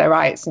tenants, to know their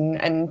rights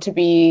and to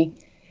be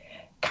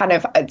kind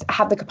of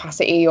have the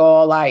capacity,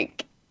 or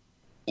like,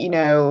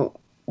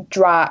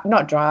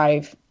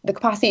 drive the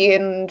capacity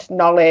and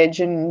knowledge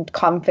and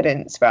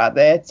confidence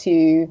rather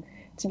to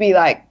be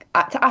like,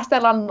 to ask their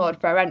landlord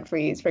for a rent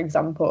freeze, for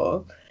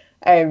example.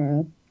 I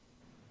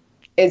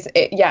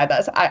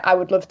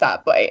would love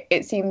that, but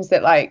it seems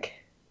that like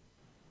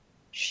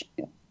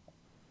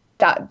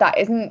that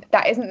isn't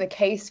the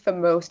case for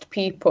most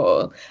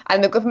people,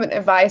 and the government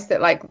advice that,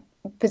 like,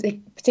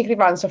 particularly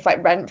around stuff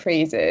like rent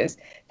freezes,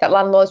 that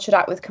landlords should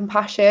act with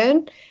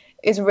compassion,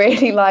 is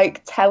really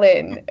like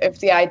telling of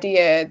the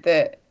idea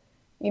that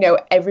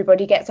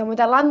everybody gets on with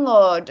their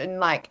landlord, and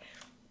like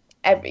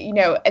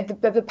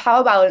the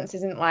power balance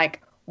isn't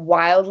like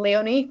wildly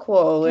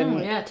unequal,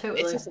 and yeah,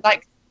 totally. It's just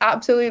like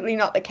absolutely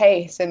not the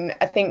case. And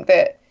I think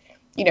that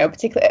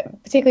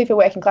particularly for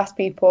working class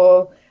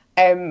people,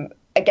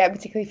 again,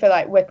 particularly for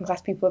like working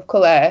class people of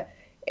colour,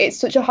 it's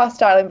such a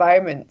hostile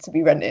environment to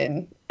be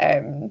renting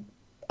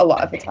a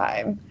lot of the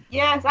time.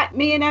 Yeah, it's like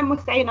me and Em were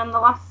saying on the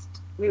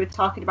last, we were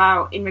talking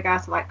about in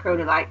regards to like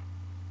Corona, like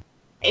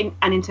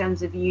in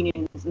terms of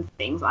unions and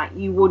things, like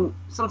you wouldn't,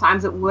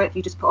 sometimes at work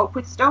you just put up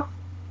with stuff,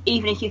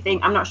 even if you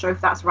think, I'm not sure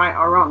if that's right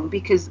or wrong,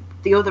 because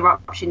the other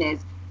option is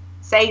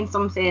saying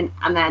something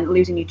and then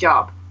losing your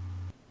job,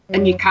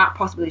 and you can't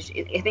possibly,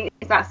 I think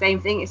it's that same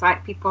thing. It's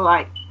like people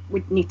like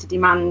would need to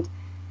demand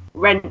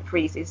rent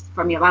freezes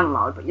from your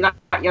landlord, but like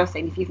you're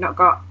saying, if you've not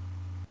got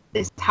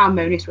this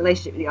harmonious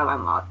relationship with your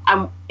landlord,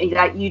 and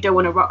like you don't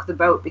want to rock the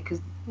boat, because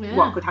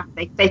what could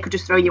happen? They could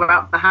just throw you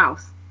out of the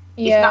house.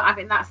 Yeah. It's not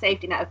having that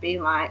safety net of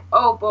being like,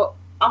 oh, but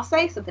I'll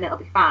say something, it'll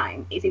be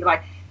fine. It's either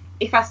like,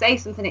 if I say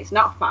something it's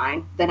not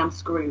fine, then I'm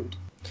screwed.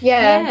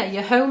 Yeah,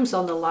 your home's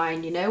on the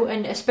line, you know,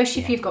 and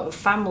especially if you've got a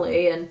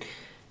family, and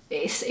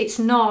it's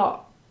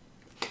not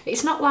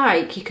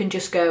like you can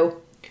just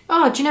go,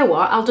 oh, do you know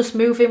what, I'll just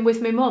move in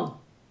with my mum.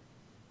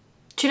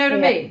 Do you know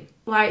what I mean?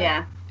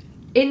 Like,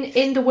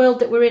 in the world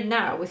that we're in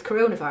now with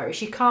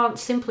coronavirus, you can't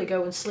simply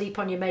go and sleep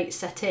on your mate's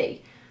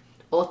settee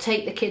or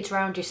take the kids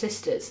round your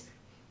sister's.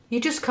 You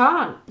just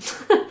can't.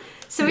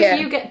 So if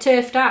you get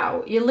turfed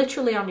out, you're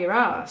literally on your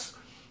arse.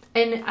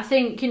 And I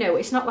think, you know,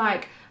 it's not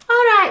like, all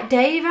right,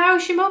 Dave,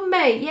 how's your mum,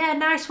 mate? Yeah,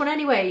 nice one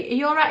anyway. Are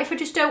you all right if I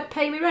just don't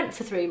pay me rent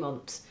for 3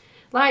 months?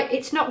 Like,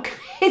 it's not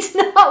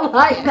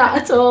like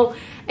that at all.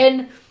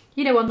 And,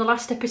 you know, on the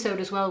last episode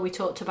as well, we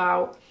talked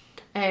about,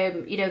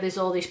 you know, there's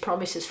all these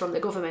promises from the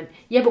government.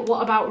 Yeah, but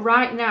what about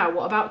right now?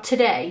 What about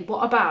today?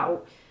 What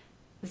about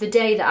the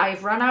day that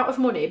I've run out of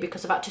money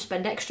because I've had to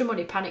spend extra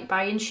money panic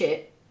buying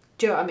shit?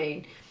 Do you know what I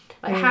mean?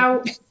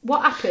 Like,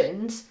 what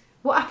happens?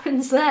 What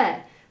happens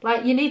there?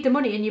 Like, you need the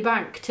money in your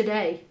bank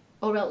today,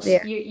 or else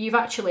you've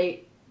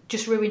actually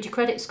just ruined your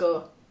credit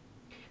score.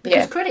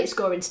 Because credit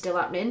scoring's still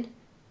happening.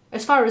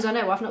 As far as I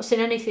know, I've not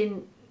seen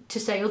anything to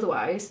say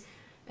otherwise.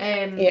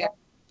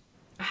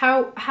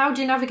 How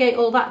do you navigate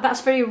all that?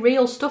 That's very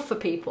real stuff for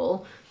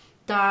people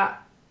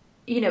that,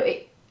 you know,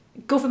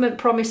 government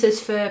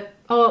promises for,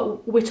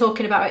 oh, we're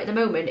talking about it at the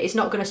moment, is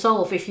not going to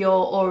solve if you're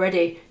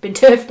already been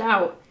turfed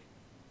out.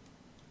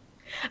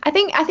 I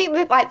think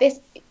that like this,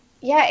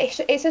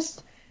 it's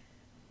just,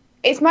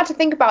 it's mad to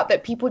think about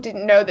that people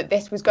didn't know that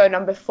this was going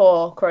on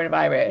before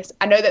coronavirus.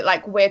 I know that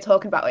like we're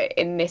talking about it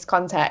in this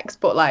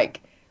context, but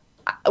like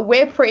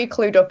we're pretty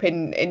clued up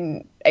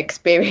in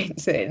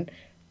experiencing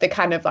the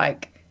kind of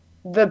like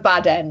the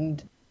bad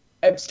end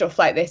of stuff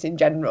like this in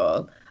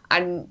general.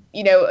 And,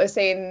 you know, I was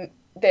saying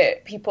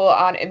that people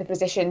aren't in the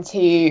position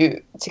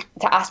to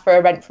ask for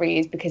a rent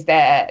freeze because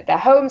their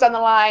home's on the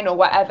line or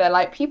whatever.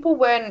 Like, people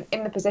weren't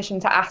in the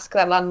position to ask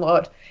their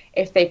landlord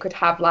if they could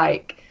have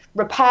like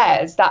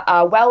repairs that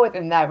are well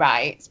within their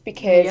rights,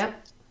 because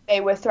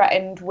they were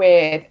threatened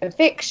with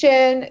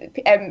eviction.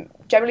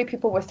 Generally,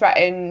 people were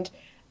threatened,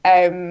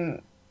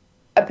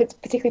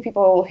 particularly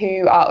people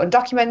who are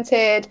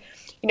undocumented.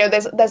 You know,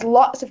 there's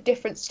lots of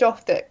different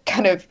stuff that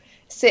kind of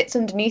sits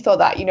underneath all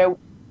that. You know,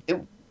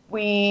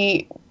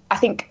 I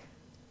think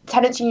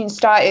tenants' union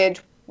started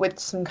with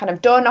some kind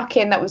of door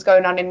knocking that was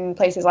going on in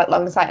places like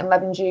Longsight and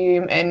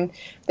Levenshulme, and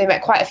they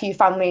met quite a few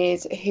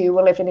families who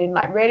were living in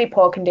like really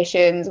poor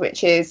conditions,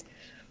 which is,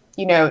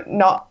 you know,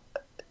 not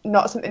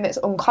something that's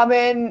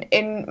uncommon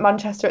in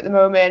Manchester at the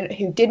moment,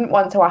 who didn't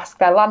want to ask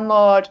their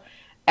landlord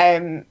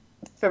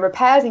for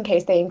repairs in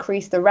case they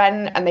increased the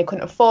rent and they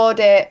couldn't afford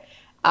it.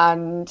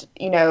 And,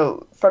 you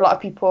know, for a lot of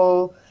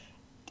people,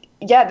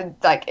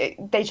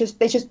 they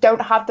just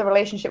don't have the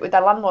relationship with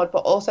their landlord, but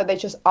also they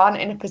just aren't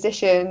in a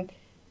position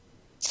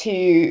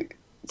to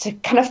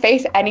kind of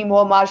face any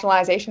more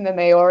marginalisation than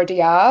they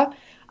already are.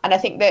 And I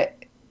think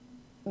that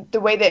the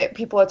way that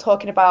people are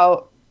talking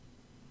about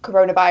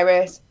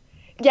coronavirus,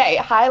 it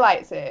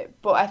highlights it,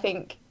 but I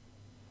think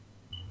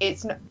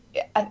it's not,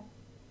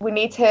 we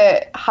need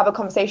to have a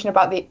conversation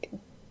about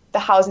the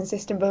housing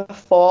system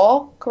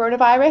before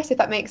coronavirus, if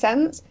that makes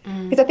sense.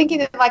 Because I think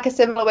in like a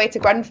similar way to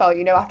Grenfell,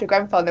 you know, after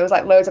Grenfell, there was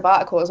like loads of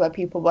articles where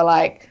people were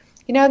like,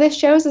 you know, this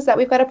shows us that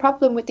we've got a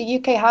problem with the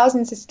UK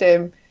housing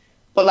system.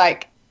 But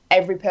like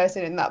every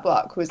person in that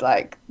block was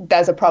like,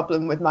 there's a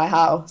problem with my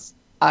house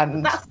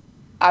and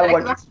I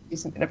want you to do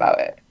something about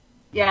it.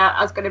 Yeah,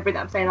 I was going to bring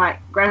that up, saying like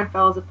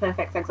Grenfell is a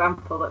perfect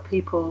example that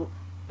people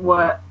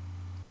were,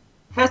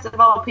 first of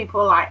all,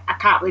 people like, I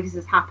can't believe this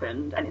has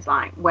happened. And it's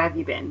like, where have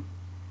you been?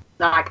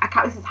 Like,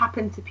 this has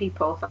happened to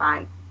people. So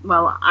like,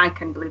 well, I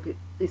can believe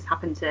this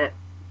happened to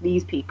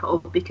these people,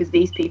 because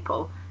these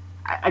people,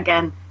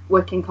 again,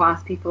 working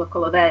class people of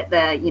colour,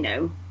 they're, you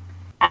know,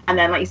 and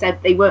then like you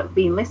said, they weren't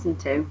being listened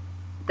to.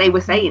 They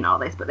were saying all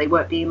this, but they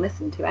weren't being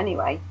listened to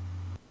anyway.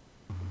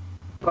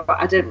 But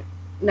I don't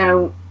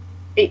know.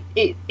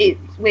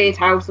 It's weird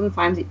how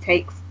sometimes it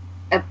takes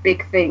a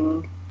big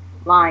thing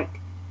like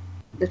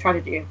the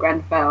tragedy of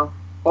Grenfell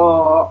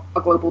or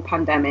a global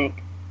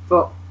pandemic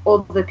for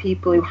other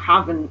people who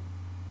haven't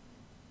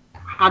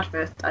had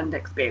first-hand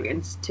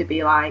experience to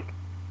be like,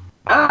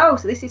 oh,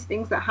 so this is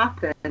things that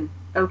happen.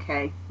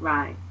 Okay,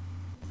 right.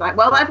 It's like,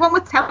 well, everyone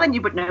was telling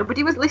you, but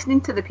nobody was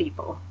listening to the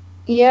people.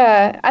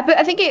 Yeah,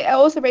 I think it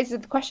also raises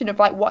the question of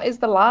like, what is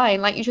the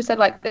line? Like you just said,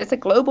 like it's a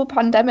global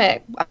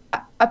pandemic.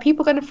 Are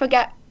people going to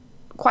forget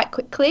quite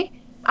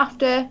quickly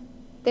after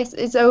this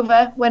is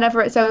over?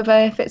 Whenever it's over,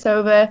 if it's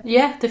over?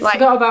 Yeah, they Like-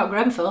 forgot about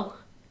Grenfell.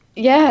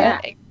 Yeah,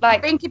 I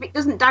like think if it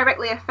doesn't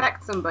directly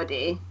affect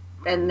somebody,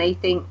 then they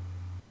think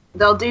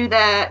they'll do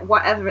their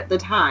whatever at the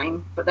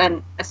time, but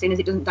then as soon as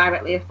it doesn't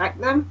directly affect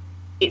them,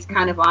 it's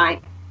kind of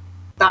like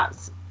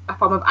that's a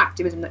form of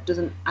activism that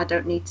I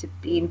don't need to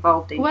be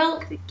involved in Well-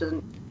 because it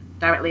doesn't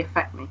directly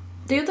affect me.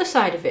 The other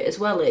side of it as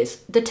well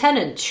is the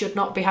tenants should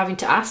not be having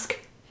to ask.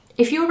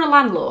 If you're a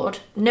landlord,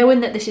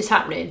 knowing that this is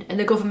happening and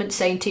the government's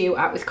saying to you,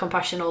 act with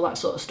compassion, all that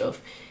sort of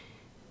stuff,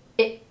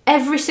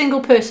 every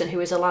single person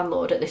who is a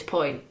landlord at this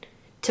point,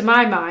 to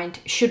my mind,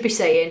 should be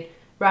saying,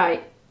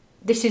 right,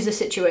 this is the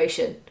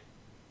situation.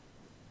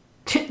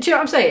 Do you know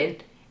what I'm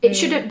saying? It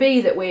shouldn't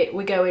be that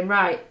we're going,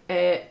 right,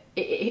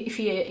 if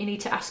you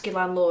need to ask your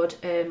landlord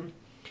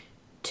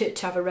to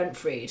have a rent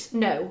freeze.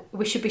 No,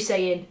 we should be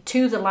saying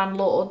to the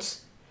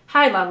landlords,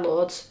 hi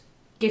landlords,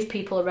 give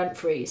people a rent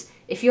freeze.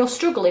 If you're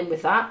struggling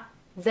with that,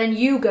 then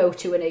you go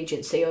to an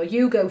agency or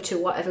you go to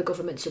whatever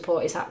government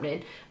support is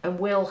happening and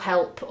we'll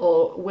help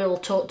or we'll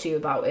talk to you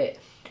about it.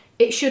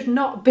 It should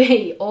not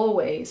be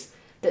always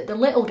that the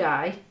little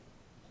guy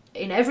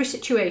in every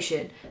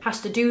situation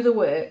has to do the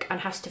work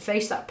and has to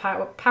face that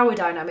power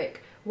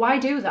dynamic. Why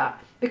do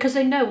that? Because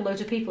they know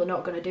loads of people are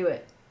not going to do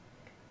it.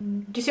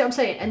 Do you see what I'm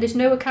saying? And there's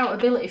no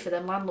accountability for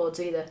them landlords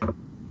either.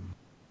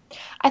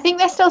 I think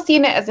they're still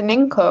seeing it as an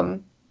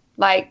income.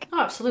 Like, Oh,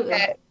 absolutely.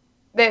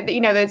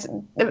 you know,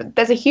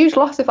 there's a huge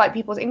loss of like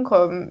people's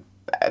income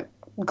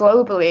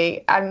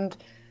globally, and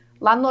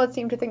landlords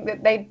seem to think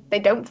that they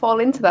don't fall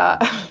into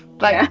that.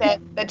 Like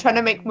they're trying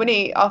to make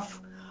money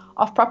off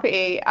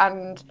property,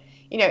 and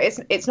you know,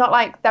 it's not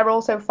like they're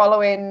also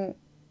following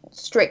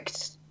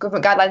strict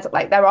government guidelines.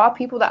 Like there are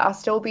people that are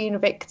still being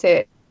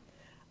evicted.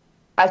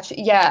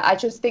 I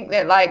just think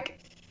that like,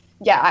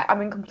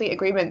 I'm in complete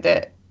agreement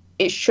that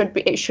it should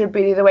be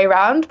the other way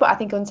around. But I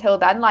think until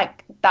then,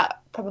 like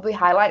that probably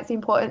highlights the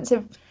importance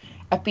of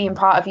being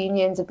part of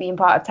unions, of being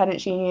part of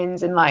tenants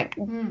unions, and like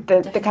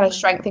the kind of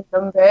strength in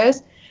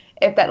numbers.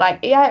 If that like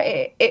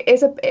it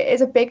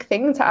is a big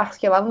thing to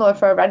ask your landlord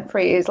for a rent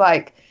freeze,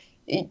 like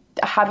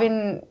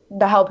having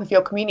the help of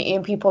your community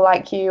and people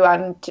like you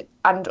and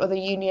other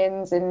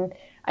unions and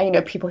you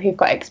know, people who've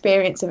got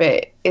experience of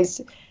it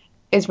is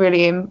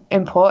really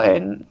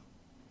important.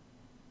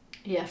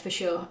 Yeah, for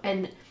sure.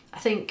 And I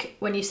think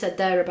when you said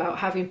there about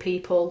having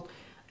people,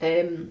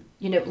 you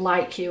know,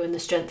 like you and the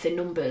strength in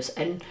numbers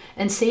and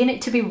seeing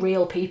it to be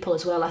real people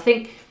as well. I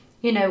think,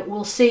 you know,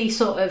 we'll see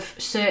sort of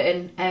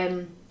certain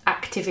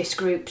activist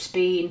groups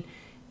being,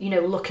 you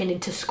know, looking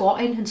into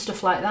squatting and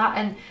stuff like that.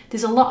 And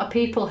there's a lot of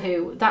people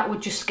who that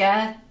would just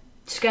scare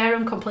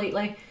them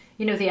completely.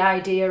 You know, the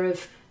idea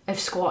of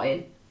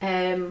squatting.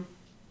 And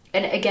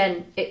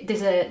again,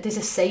 there's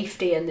a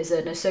safety and there's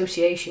an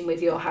association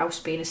with your house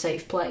being a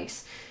safe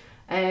place.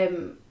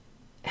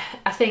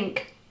 I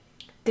think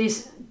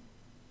there's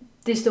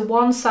the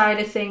one side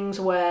of things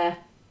where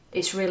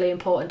it's really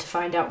important to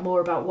find out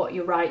more about what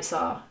your rights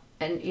are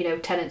and, you know,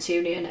 tenants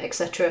union,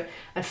 etc.,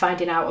 and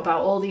finding out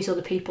about all these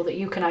other people that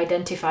you can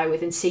identify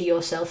with and see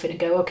yourself in and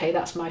go, okay,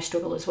 that's my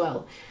struggle as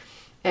well.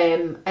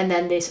 And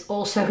then there's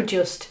also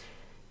just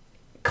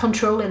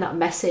controlling that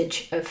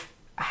message of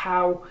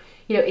how,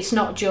 you know, it's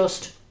not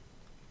just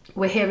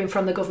we're hearing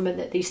from the government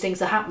that these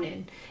things are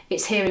happening,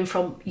 it's hearing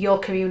from your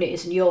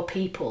communities and your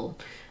people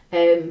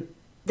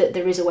that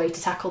there is a way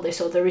to tackle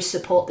this, or there is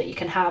support that you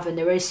can have, and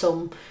there is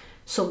some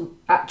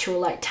actual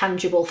like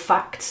tangible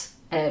facts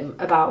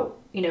about,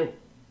 you know,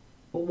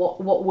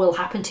 what will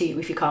happen to you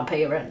if you can't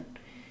pay your rent.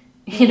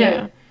 You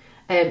know,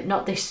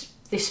 not this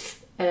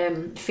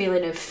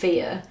feeling of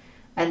fear,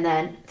 and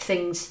then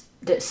things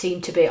that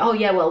seem to be, oh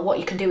yeah, well, what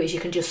you can do is you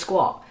can just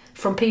squat,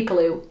 from people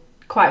who,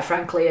 quite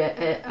frankly,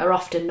 are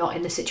often not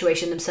in the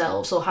situation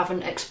themselves or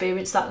haven't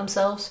experienced that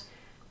themselves.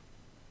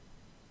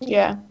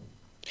 Yeah.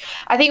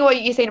 I think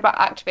what you're saying about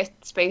activist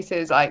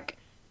spaces, like,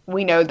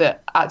 we know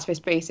that activist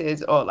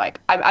spaces, or like,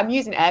 I'm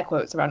using air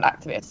quotes around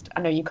activist. I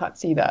know you can't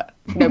see that.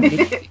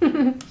 Nobody.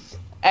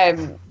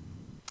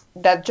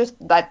 They're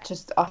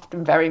just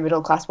often very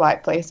middle class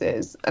white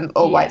places and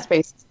white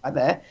spaces are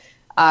there,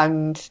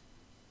 and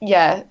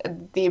yeah,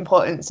 the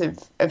importance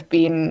of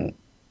being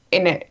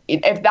in it,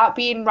 if that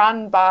being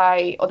run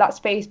by, or that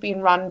space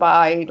being run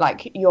by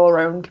like your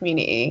own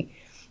community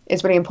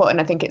is really important.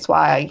 I think it's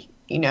why,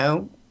 you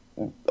know,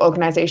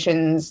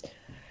 organizations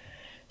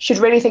should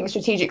really think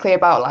strategically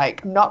about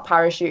like not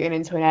parachuting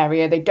into an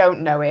area they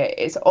don't know it.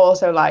 It's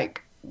also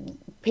like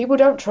people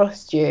don't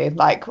trust you.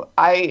 Like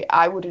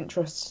I wouldn't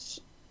trust,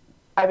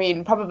 I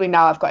mean, probably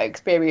now I've got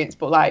experience,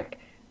 but like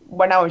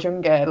when I was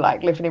younger,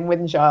 like living in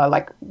Wythenshawe,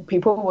 like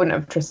people wouldn't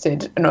have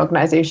trusted an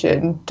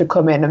organisation to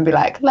come in and be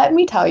like, let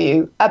me tell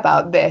you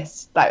about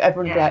this. Like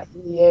everyone would be like,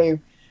 who are you?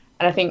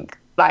 And I think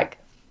like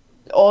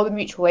all the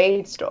mutual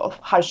aid stuff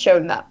has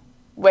shown that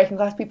working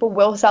class people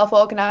will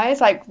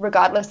self-organise, like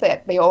regardless,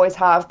 that they always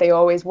have, they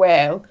always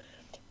will.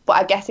 but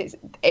I guess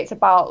it's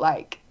about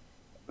like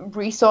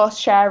resource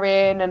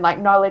sharing and like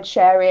knowledge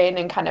sharing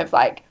and kind of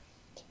like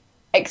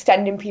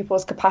extending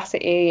people's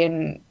capacity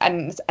and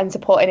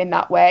supporting in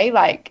that way.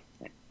 Like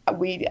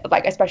we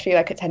like, especially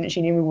like at Tenants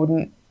Union, we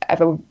wouldn't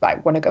ever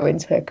like want to go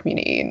into a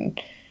community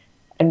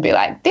and be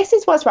like, this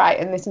is what's right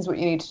and this is what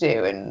you need to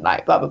do and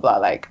like blah blah blah.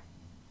 Like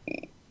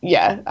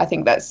yeah, I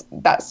think that's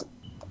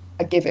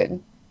a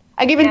given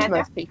to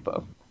most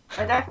people.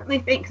 I definitely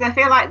think, because I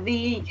feel like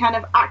the kind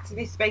of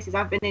activist spaces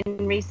I've been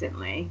in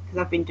recently, because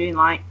I've been doing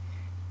like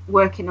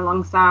working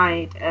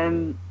alongside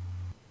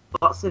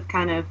lots of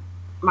kind of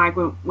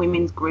migrant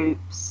women's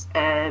groups,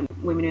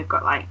 women who've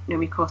got like no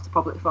recourse to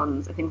public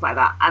funds and things like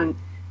that, and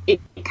it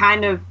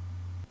kind of,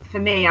 for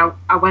me,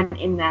 I went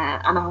in there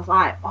and I was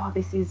like, oh,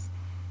 this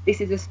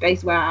is a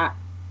space where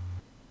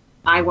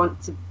I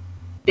want to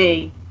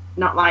be,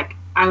 not like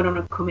I want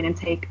to come in and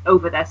take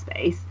over their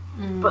space,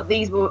 but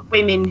these were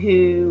women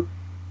who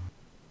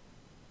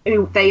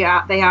they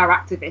are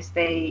activists,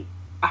 they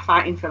are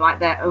fighting for like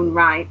their own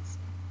rights,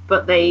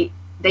 but they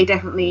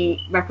definitely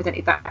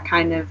represented that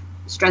kind of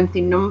strength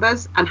in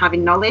numbers and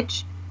having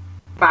knowledge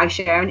by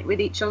sharing it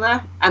with each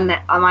other, and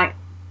like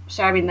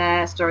sharing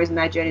their stories and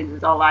their journeys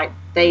was all like,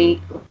 they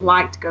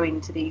liked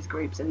going to these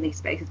groups and these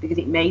spaces because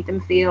it made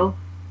them feel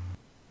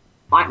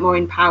like more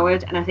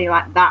empowered, and I feel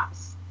like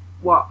that's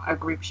what a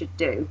group should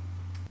do.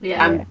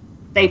 And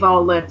they've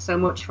all learned so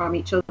much from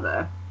each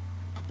other,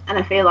 and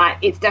I feel like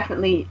it's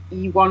definitely,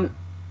 you want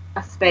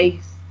a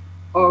space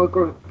or a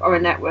group or a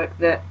network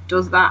that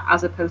does that,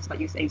 as opposed to, like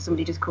you say,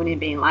 somebody just coming in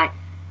being like,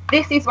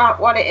 this is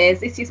what it is,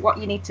 this is what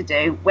you need to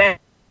do, we're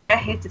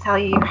here to tell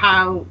you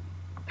how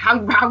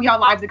your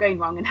lives are going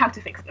wrong and how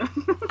to fix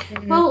them.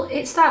 Well,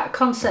 it's that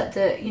concept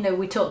that, you know,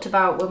 we talked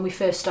about when we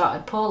first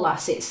started Poor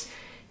Lass. It's,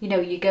 you know,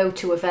 you go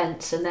to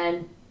events and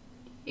then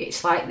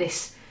it's like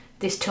this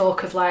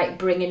talk of like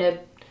bringing a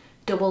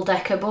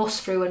double-decker bus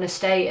through an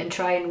estate and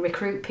try and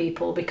recruit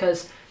people,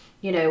 because,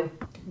 you know,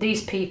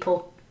 these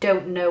people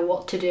don't know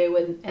what to do,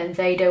 and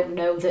they don't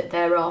know that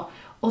there are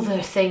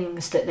other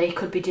things that they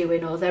could be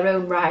doing, or their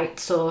own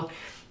rights, or,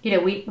 you know,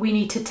 we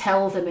need to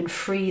tell them and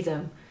free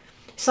them.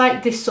 It's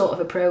like this sort of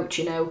approach,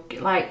 you know,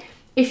 like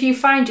if you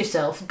find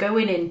yourself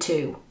going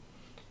into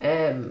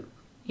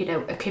you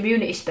know, a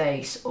community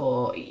space,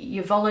 or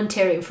you're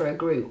volunteering for a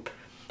group,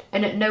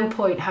 and at no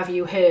point have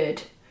you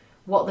heard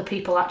what the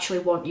people actually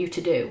want you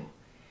to do,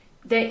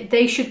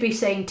 they should be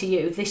saying to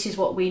you, this is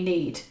what we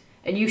need,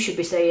 and you should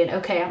be saying,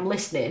 okay, I'm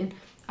listening,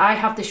 I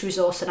have this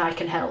resource and I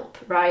can help,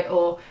 right?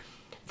 Or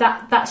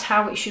that's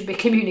how it should be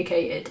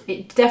communicated.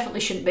 It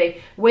definitely shouldn't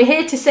be, we're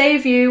here to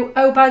save you,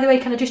 oh, by the way,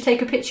 can I just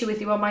take a picture with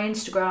you on my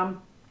Instagram?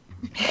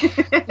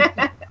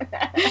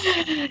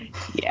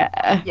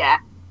 Yeah.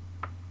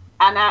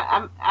 And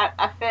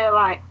I feel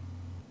like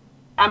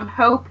I'm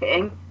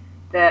hoping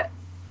that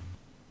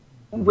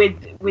with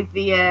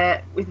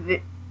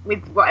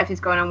whatever's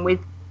going on with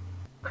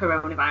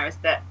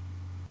coronavirus, that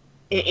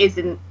it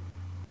isn't.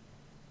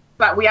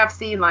 But we have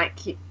seen like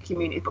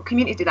communities, but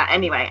communities do that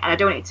anyway, and I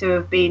don't want it to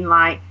have been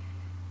like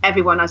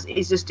everyone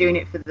is just doing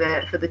it for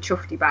the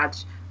chufty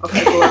badge.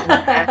 Okay,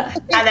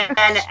 and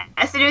then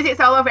as soon as it's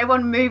all over,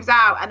 everyone moves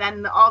out, and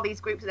then all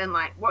these groups are then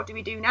like, what do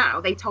we do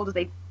now? They told us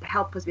they'd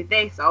help us with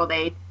this, or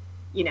they,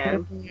 you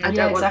know, I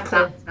don't want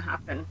that to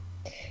happen.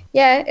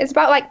 Yeah, it's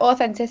about like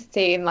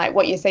authenticity and like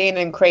what you're saying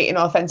and creating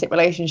authentic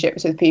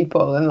relationships with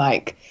people, and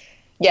like,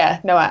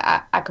 yeah, no,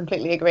 I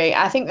completely agree.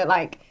 I think that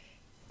like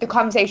the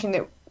conversation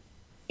that,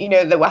 you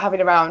know, that we're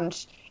having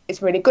around,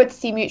 it's really good to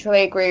see mutual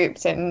aid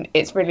groups, and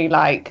it's really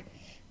like,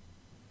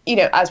 you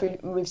know, as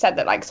we've said,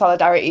 that like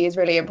solidarity is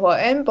really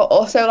important, but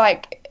also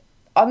like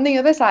on the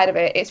other side of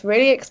it, it's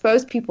really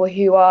exposed people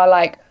who are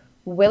like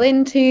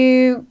willing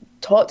to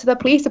talk to the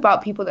police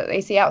about people that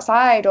they see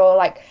outside, or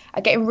like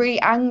are getting really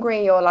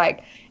angry, or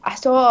like I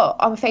saw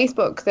on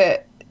Facebook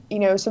that, you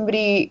know,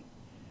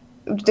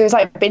 there's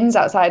like bin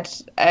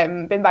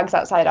bags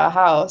outside our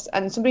house,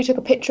 and somebody took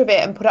a picture of it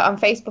and put it on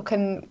Facebook,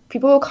 and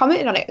people were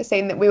commenting on it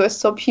saying that we were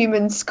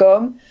subhuman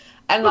scum,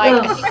 and like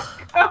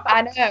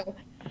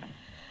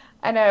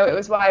I know it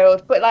was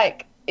wild, but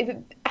like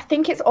I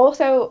think it's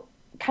also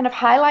kind of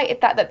highlighted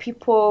that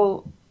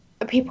people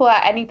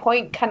at any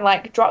point can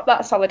like drop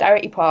that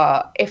solidarity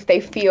part if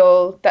they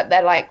feel that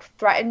they're like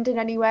threatened in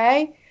any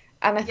way.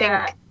 And I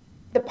think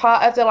the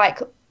part of the like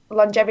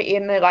longevity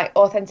and the like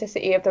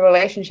authenticity of the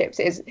relationships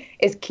is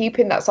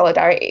keeping that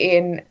solidarity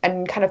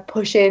and kind of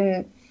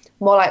pushing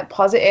more like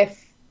positive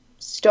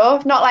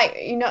stuff, not like,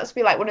 you not to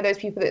be like one of those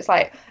people that's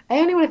like, I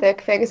only want to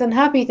focus on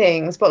happy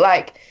things, but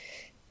like,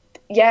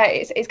 yeah,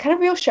 it's kind of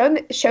real shown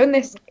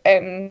this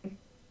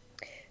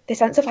this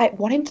sense of like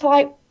wanting to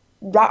like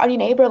rat on your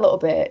neighbour a little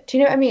bit. Do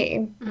you know what I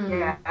mean?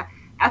 Yeah,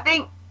 I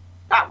think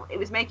that it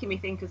was making me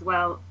think as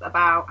well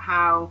about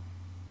how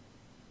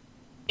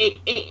it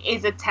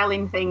is a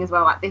telling thing as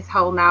well, like this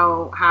whole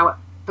now how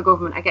the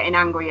government are getting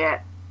angry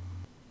at,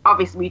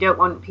 obviously we don't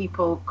want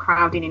people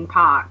crowding in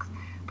parks,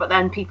 but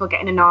then people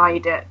getting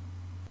annoyed at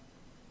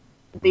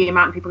the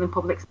amount of people in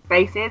public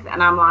spaces,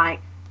 and I'm like,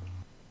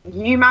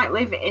 you might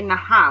live in a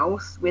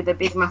house with a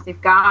big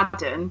massive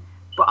garden,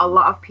 but a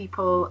lot of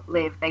people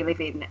live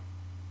in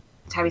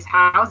terrace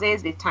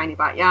houses with tiny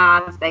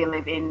backyards. They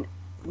live in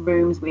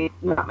rooms with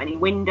not many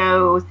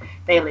windows.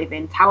 They live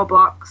in tower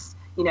blocks.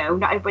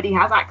 Not everybody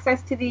has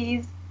access to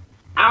these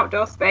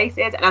outdoor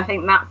spaces, and I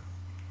think that's,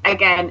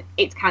 again,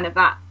 it's kind of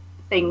that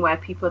thing where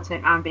people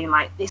turn around being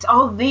like, it's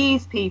all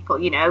these people.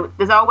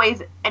 There's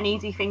always an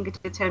easy finger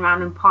to turn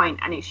around and point,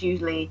 and it's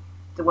usually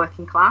the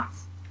working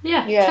class.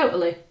 Yeah.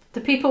 Totally.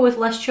 The people with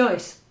less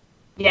choice.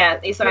 Yeah,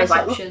 it's always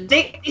like,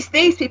 it's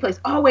these people, it's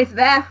always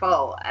their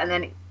fault.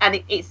 And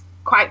it's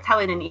quite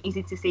telling and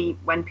easy to see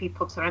when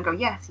people turn around and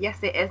go, yes,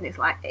 it is. And it's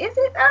like, is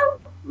it though?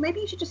 Maybe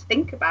you should just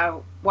think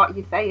about what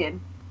you're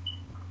saying.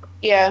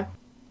 Yeah.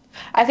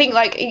 I think,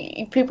 like,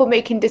 people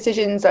making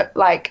decisions that,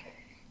 like,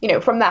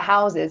 from their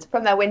houses,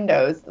 from their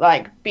windows,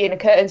 like, being a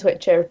curtain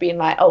switcher, being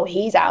like, oh,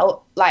 he's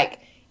out, like,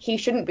 he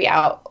shouldn't be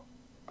out.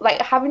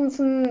 Like, having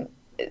some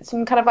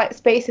kind of, like,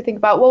 space to think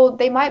about, well,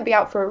 they might be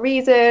out for a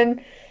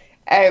reason.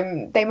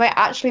 They might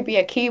actually be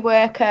a key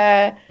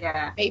worker.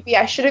 Yeah. Maybe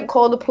I shouldn't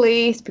call the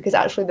police because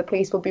actually the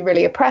police will be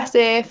really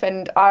oppressive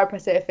and are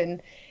oppressive.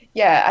 And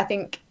yeah, I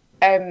think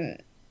I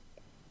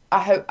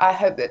hope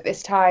that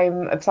this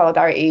time of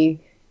solidarity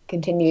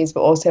continues,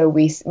 but also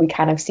we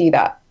kind of see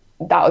that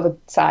other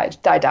side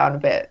die down a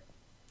bit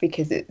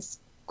because it's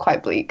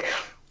quite bleak.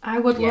 I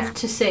would love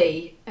to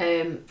see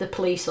the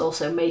police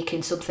also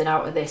making something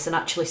out of this and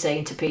actually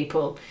saying to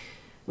people,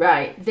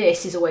 right,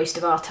 this is a waste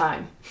of our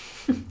time.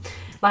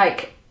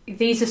 Like,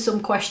 these are some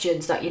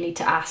questions that you need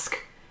to ask,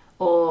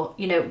 or,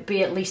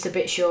 be at least a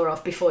bit sure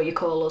of before you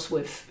call us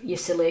with your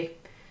silly,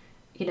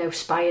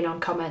 spying on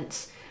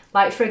comments.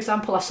 Like, for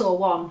example, I saw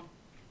one,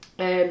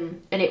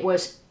 and it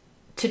was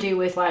to do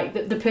with,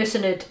 like, the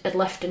person had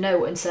left a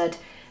note and said,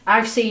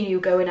 I've seen you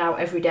going out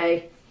every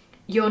day.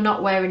 You're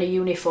not wearing a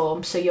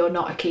uniform, so you're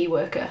not a key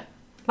worker.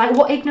 Like,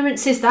 what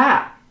ignorance is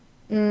that?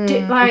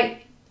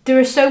 There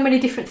are so many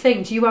different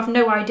things. You have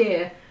no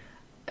idea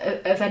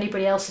of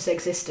anybody else's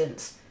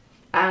existence,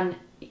 and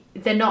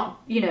they're not,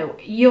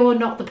 you're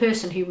not the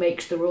person who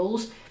makes the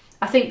rules.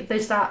 I think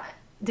there's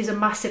a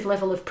massive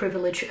level of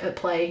privilege at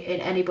play in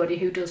anybody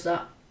who does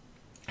that,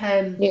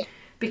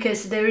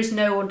 because there is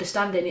no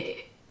understanding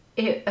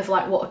of,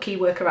 like, what a key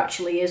worker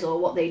actually is or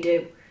what they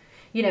do.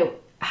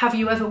 Have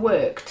you ever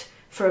worked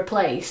for a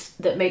place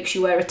that makes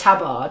you wear a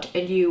tabard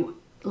and you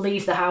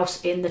leave the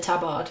house in the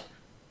tabard?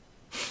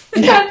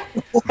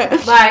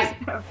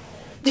 Like,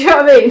 do you know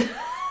what I mean?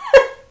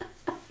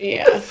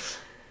 Yeah.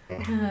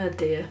 Oh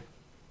dear.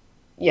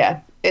 Yeah,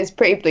 it's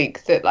pretty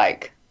bleak that,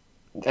 like,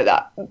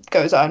 that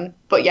goes on.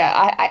 But yeah,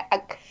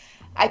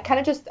 I kind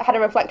of just had a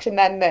reflection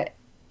then that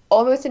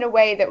almost in a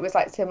way that was,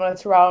 like, similar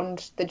to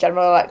around the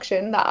general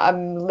election, that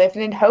I'm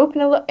living in hope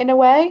in a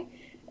way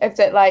of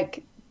that,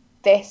 like,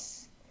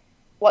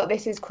 what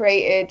this has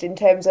created in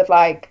terms of,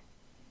 like,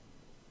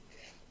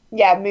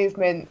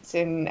 movements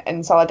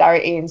and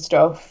solidarity and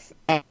stuff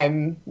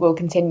will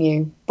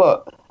continue.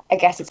 But I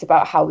guess it's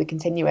about how we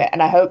continue it.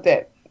 And I hope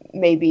that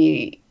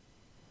maybe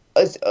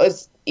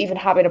us even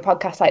having a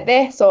podcast like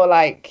this, or,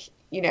 like,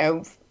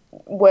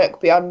 work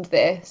beyond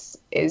this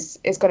is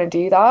going to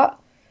do that.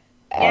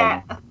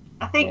 Yeah,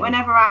 I think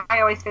whenever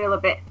I always feel a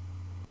bit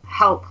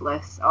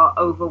helpless or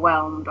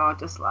overwhelmed or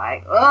just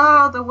like,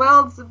 oh, the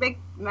world's a big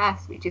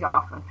mess, which is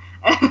often,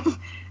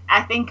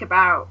 I think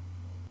about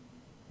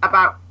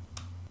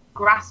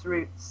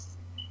grassroots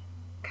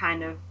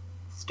kind of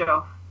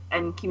stuff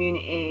and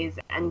communities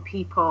and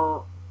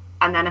people,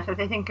 and then if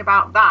I think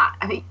about that,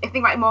 I think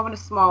about it more on a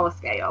smaller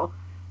scale,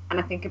 and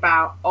I think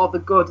about all the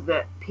good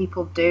that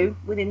people do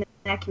within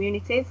their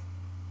communities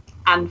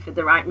and for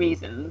the right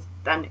reasons,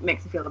 then it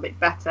makes me feel a bit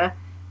better.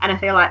 And I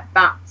feel like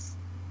that's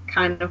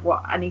kind of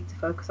what I need to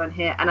focus on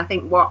here. And I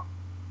think but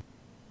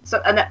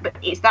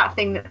it's that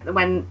thing that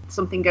when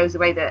something goes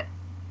away, that,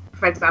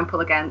 for example,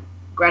 again,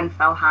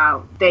 Grenfell,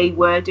 how they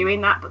were doing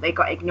that, but they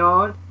got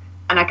ignored.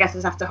 And I guess I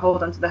just have to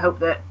hold on to the hope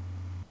that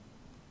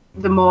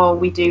the more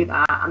we do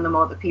that and the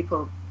more that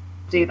people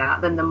do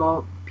that, then the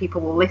more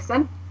people will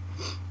listen.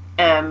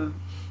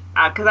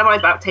 Because I'm always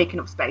about taking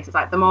up space. It's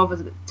like the more of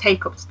us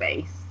take up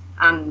space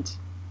and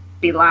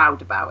be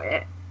loud about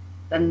it,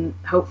 then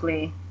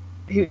hopefully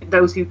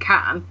those who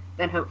can,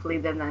 then hopefully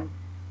then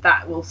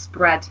that will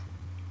spread.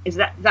 Does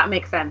that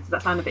make sense? Does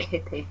that sound a bit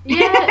hippie?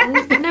 Yeah,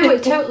 no,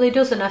 it totally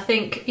does. And I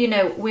think,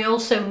 we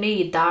also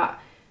need that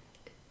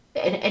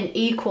an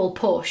equal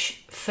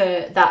push for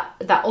that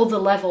other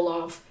level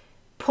of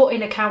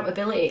putting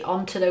accountability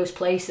onto those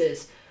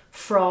places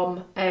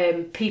from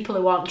people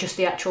who aren't just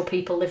the actual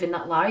people living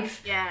that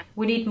life. Yeah.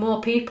 We need more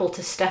people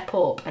to step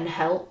up and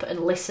help and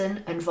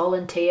listen and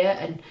volunteer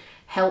and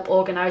help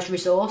organise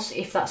resource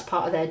if that's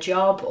part of their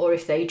job, or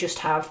if they just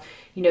have,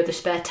 the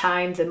spare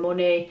time, the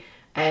money,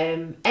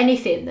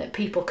 anything that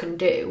people can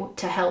do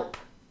to help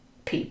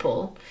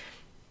people.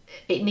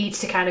 It needs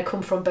to kind of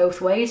come from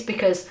both ways,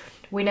 because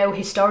we know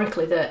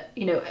historically that,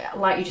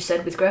 like you just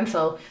said with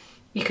Grenfell,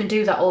 you can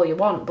do that all you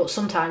want, but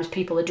sometimes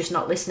people are just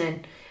not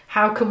listening.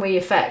 how can we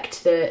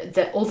affect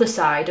the other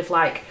side of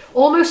like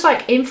almost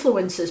like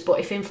influencers, but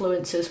if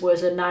influencers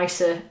was a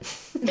nicer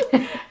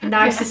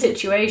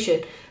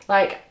situation,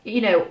 like,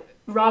 you know,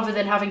 rather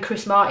than having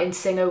Chris Martin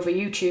sing over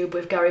YouTube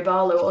with Gary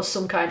Barlow or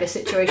some kind of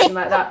situation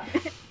like that,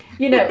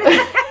 you know.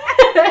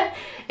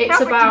 It's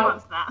Nobody about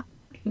wants that.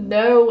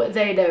 no,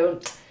 they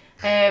don't.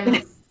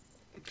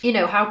 You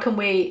know, how can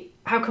we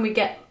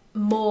get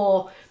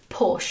more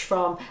push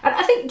from? And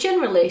I think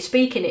generally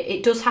speaking,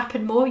 it does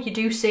happen more. You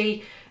do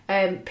see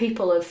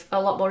people of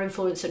a lot more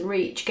influence and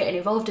reach getting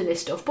involved in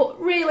this stuff,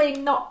 but really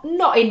not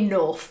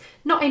enough.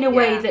 Not in a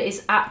way that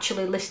is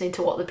actually listening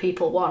to what the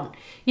people want.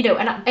 You know,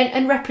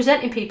 and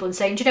representing people and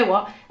saying, do you know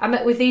what? I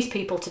met with these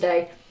people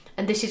today,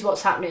 and this is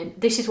what's happening.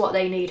 This is what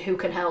they need. Who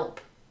can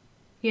help?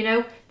 You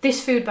know,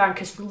 this food bank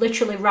has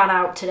literally ran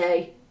out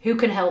today. Who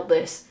can help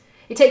this?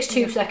 It takes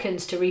 2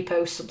 seconds to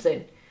repost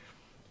something.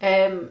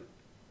 So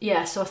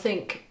I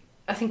think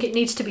it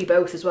needs to be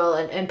both as well.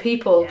 And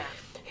people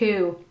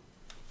who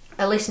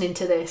are listening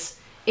to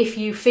this, if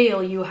you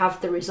feel you have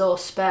the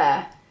resource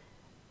spare,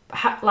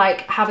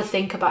 have a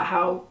think about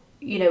how,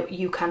 you know,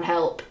 you can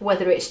help.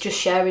 Whether it's just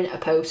sharing a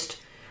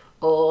post,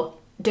 or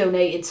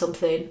donating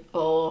something,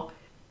 or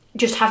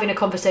just having a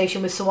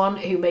conversation with someone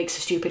who makes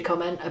a stupid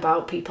comment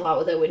about people out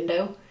of their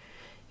window.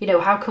 You know,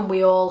 how can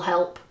we all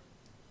help?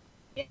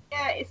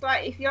 Yeah, it's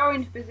like if you're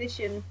in a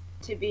position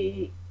to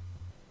be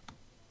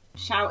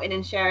shouting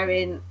and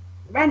sharing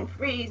rent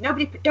freeze,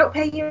 nobody don't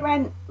pay your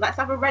rent, let's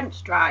have a rent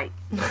strike.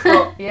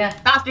 But Yeah.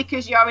 that's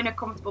because you're in a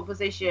comfortable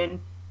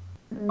position,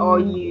 or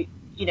you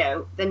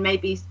know, then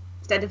maybe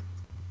instead of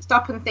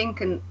stop and think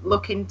and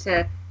look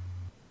into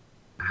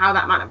how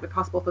that might not be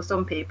possible for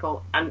some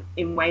people, and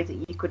in ways that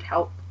you could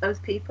help those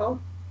people.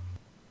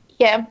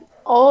 Yeah,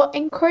 or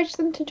encourage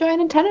them to join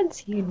a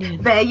tenants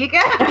union. There you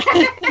go.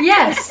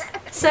 Yes.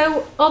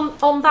 So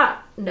on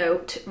that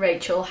note,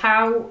 Rachel,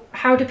 how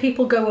do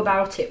people go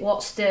about it?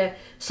 What's the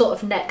sort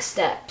of next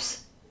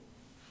steps?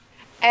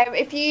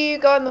 If you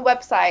go on the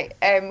website,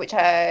 which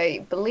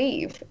I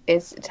believe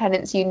is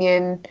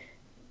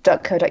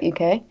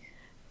tenantsunion.co.uk,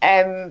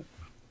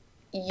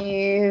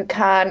 you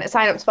can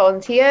sign up to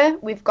volunteer.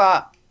 We've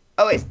got,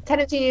 it's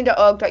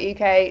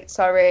tenantsunion.org.uk.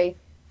 Sorry,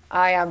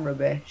 I am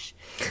rubbish.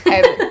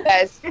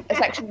 There's a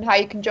section on how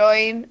you can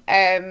join,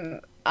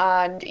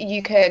 and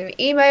you can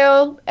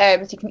email.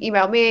 So you can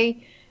email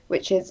me,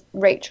 which is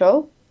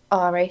Rachel,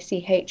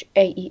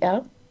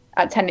 RACHAEL,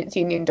 at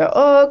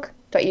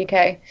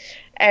tenantsunion.org.uk.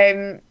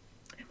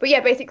 But yeah,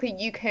 basically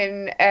you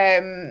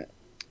can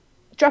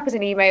drop us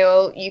an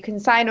email. You can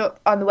sign up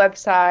on the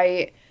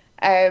website.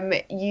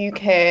 You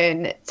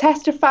can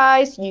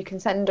testify. So you can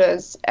send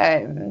us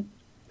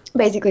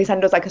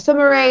like a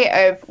summary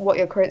of what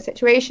your current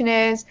situation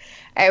is.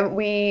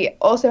 We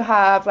also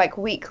have like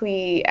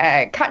weekly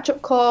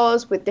catch-up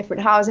calls with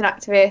different housing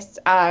activists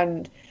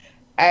and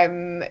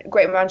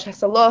Greater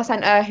Manchester Law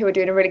Centre, who are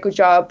doing a really good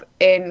job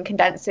in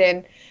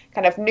condensing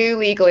kind of new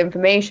legal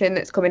information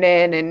that's coming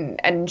in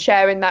and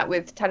sharing that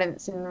with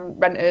tenants and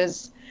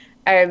renters.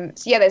 So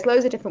yeah, there's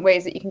loads of different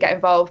ways that you can get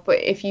involved,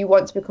 but if you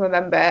want to become a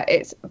member,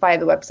 it's via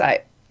the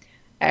website,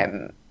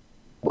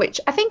 which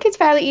I think is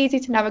fairly easy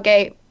to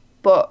navigate,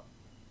 but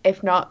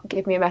if not,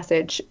 give me a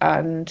message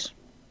and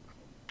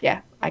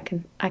yeah, I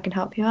can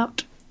help you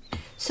out.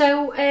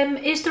 So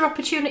is there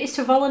opportunities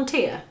to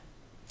volunteer?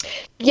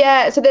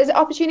 Yeah, so there's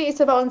opportunities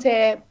to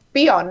volunteer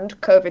beyond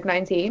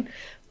COVID-19,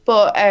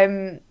 but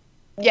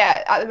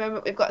yeah, at the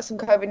moment we've got some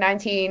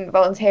COVID-19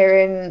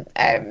 volunteering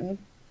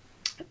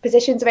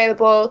positions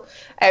available.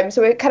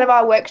 So we're kind of,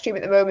 our work stream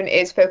at the moment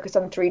is focused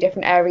on 3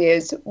 different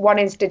areas. One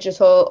is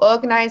digital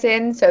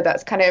organising, so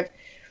that's kind of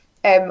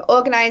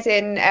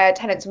organising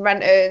tenants and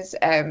renters,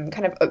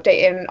 kind of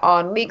updating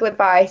on legal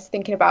advice,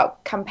 thinking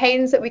about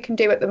campaigns that we can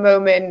do at the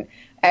moment,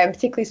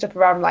 particularly stuff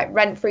around like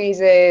rent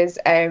freezes,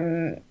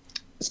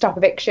 stop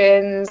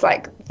evictions,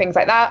 like things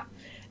like that.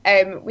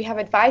 We have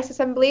advice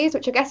assemblies,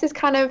 which I guess is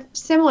kind of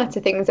similar to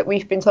things that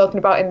we've been talking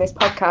about in this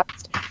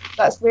podcast.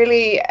 That's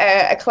really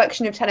a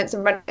collection of tenants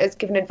and renters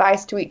giving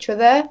advice to each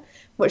other,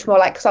 much more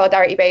like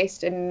solidarity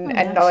based and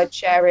knowledge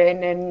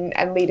sharing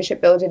and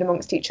leadership building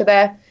amongst each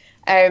other.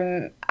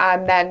 And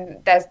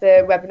then there's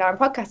the webinar and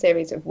podcast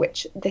series, of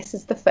which this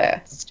is the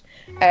first.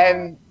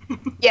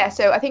 Yeah,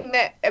 so I think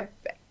that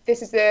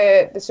this is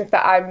the stuff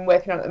that I'm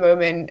working on at the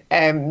moment.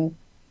 And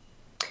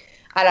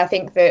I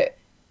think that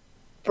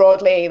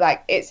broadly,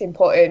 like, it's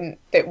important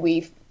that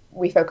we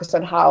focus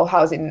on how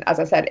housing, as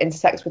I said,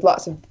 intersects with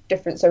lots of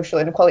different social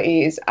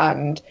inequalities,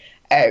 and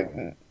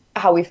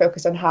how we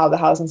focus on how the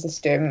housing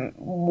system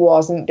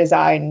wasn't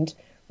designed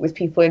with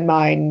people in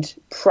mind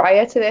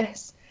prior to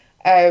this,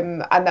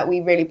 and that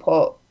we really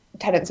put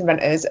tenants and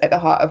renters at the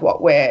heart of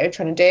what we're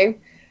trying to do,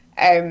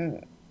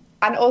 and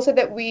also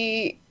that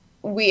we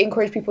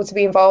encourage people to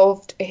be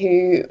involved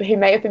who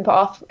may have been put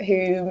off,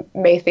 who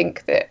may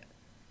think that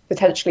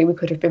potentially we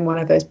could have been one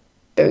of those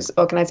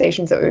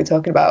organisations that we were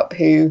talking about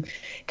who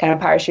kind of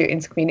parachute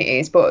into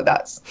communities, but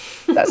that's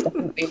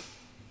definitely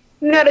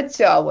not at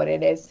all what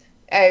it is.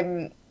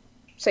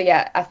 So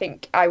yeah, I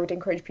think I would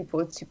encourage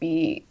people to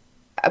be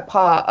a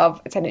part of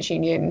a tenants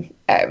union,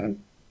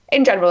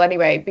 in general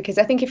anyway, because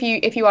I think if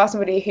you are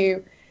somebody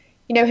who,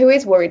 who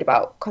is worried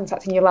about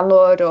contacting your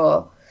landlord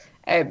or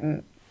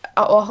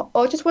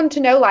just want to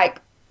know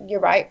like your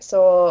rights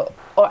or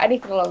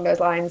anything along those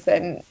lines,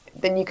 then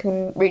you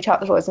can reach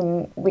out to us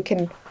and we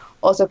can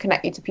also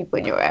connect you to people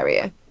in your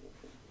area.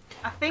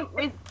 I think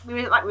like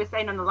we were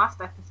saying on the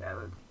last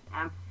episode,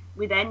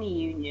 with any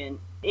union,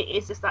 it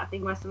is just that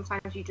thing where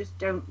sometimes you just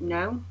don't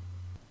know.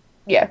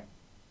 Yeah.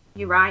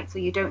 You're right, so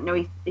you don't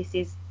know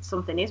if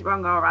something is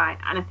wrong or right,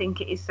 and I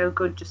think it is so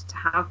good just to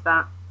have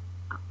that,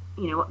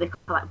 what they call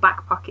like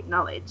back pocket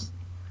knowledge.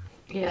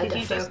 Yeah,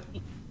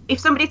 definitely. If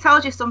somebody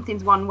tells you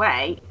something's one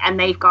way and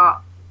they've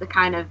got the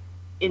kind of,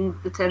 in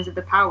the terms of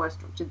the power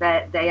structure,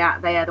 they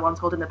are the ones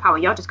holding the power,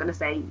 you're just going to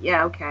say,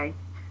 yeah, okay.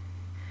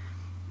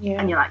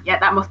 Yeah. And you're like, yeah,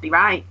 that must be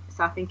right.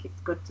 So I think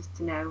it's good just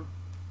to know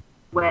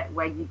where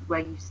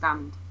you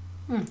stand.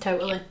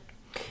 Totally.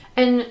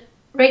 And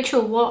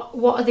Rachel,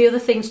 what are the other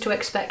things to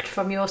expect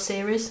from your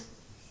series?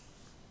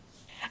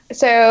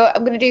 So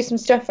I'm going to do some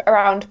stuff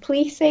around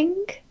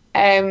policing,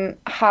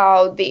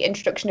 how the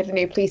introduction of the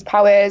new police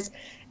powers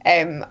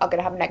are going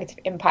to have a negative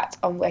impact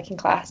on working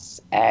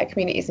class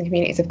communities and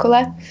communities of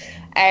colour.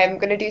 I'm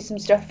going to do some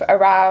stuff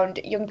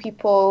around young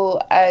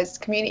people as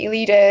community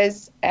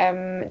leaders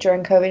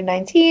during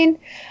COVID-19.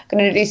 I'm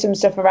going to do some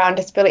stuff around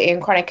disability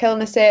and chronic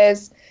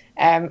illnesses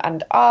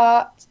and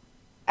art.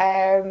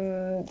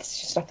 This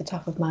is just off the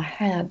top of my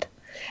head.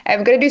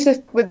 I'm going to do stuff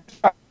with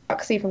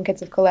Roxy from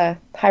Kids of Colour.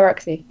 Hi,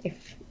 Roxy,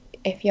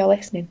 if you're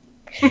listening.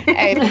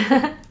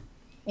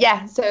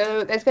 Yeah,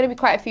 so there's going to be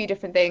quite a few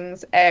different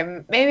things.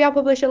 Maybe I'll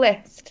publish a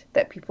list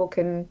that people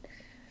can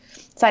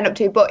sign up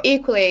to. But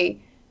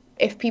equally,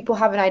 if people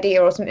have an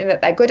idea or something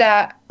that they're good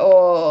at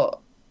or,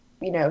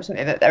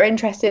 something that they're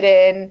interested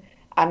in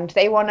and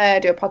they want to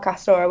do a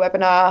podcast or a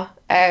webinar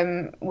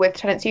with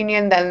Tenants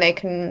Union, then they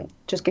can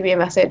just give me a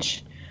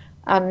message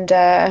and,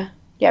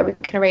 we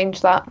can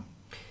arrange that.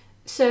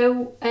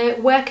 So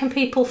where can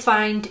people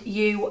find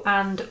you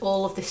and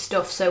all of this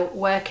stuff? So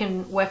where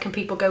can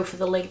people go for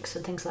the links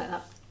and things like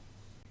that?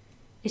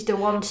 Is there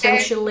one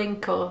social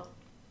link or?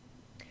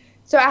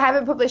 So I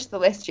haven't published the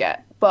list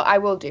yet, but I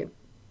will do.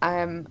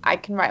 I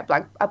can write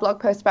a blog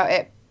post about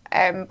it.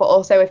 But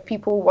also if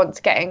people want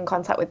to get in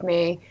contact with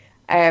me,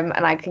 and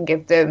I can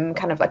give them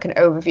kind of like an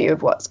overview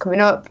of what's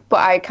coming up. But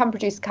I can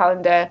produce a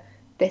calendar.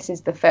 This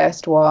is the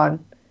first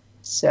one,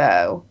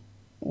 so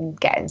I'm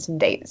getting some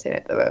dates in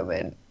at the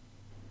moment.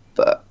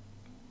 But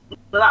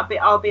will that be?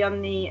 I'll be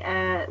on the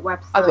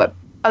website.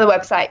 On the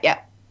website, yeah.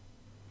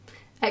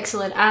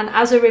 Excellent. And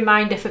as a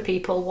reminder for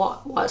people,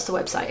 what's the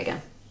website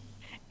again?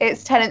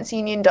 It's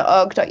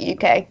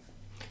tenantsunion.org.uk.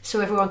 So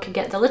everyone can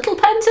get the little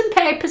pens and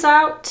papers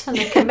out and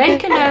they can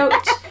make a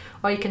note,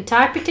 or you can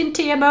type it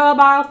into your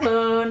mobile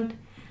phone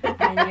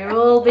and you'll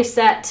all be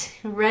set,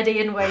 ready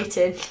and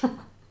waiting.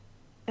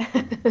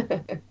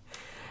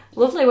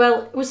 Lovely.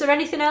 Well, was there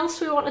anything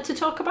else we wanted to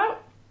talk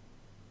about?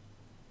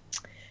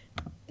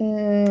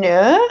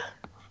 No.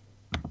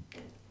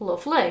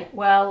 Lovely.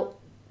 Well,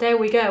 there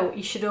we go.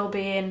 You should all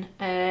be in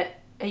a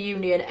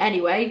union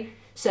anyway.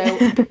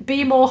 So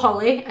be more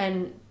Holly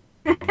and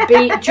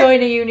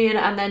join a union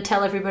and then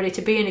tell everybody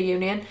to be in a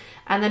union.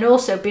 And then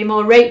also be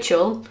more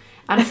Rachel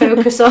and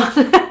focus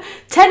on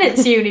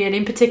Tenants Union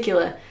in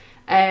particular.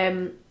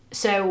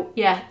 So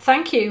yeah,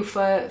 thank you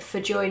for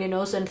joining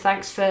us and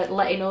thanks for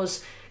letting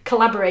us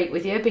collaborate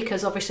with you,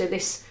 because obviously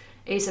this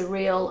is a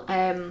real,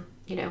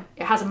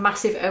 it has a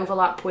massive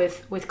overlap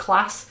with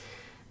class.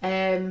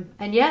 And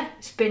yeah,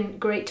 it's been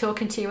great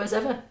talking to you as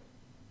ever.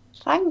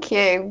 Thank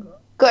you.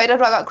 Good, I've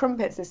not got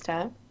crumpets this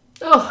time.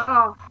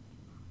 Oh.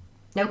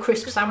 No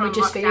crisp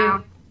sandwiches for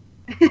you.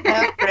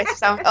 No crisp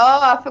sandwiches. Oh,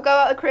 I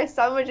forgot about the crisp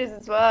sandwiches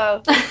as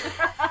well.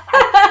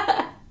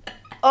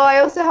 I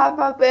also had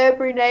my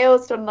Burberry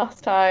nails done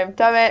last time.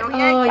 Damn it.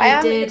 Oh,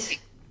 you did.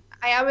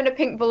 I am in a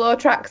pink velour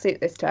tracksuit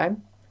this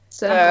time.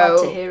 So I'm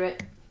glad to hear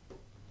it.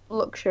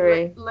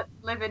 Luxury.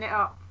 Living it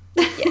up.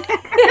 Yeah.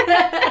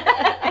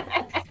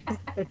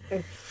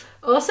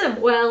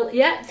 Awesome. Well,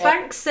 yeah,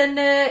 thanks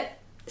and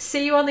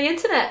see you on the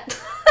internet.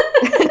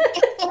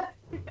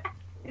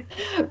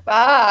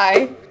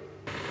 Bye.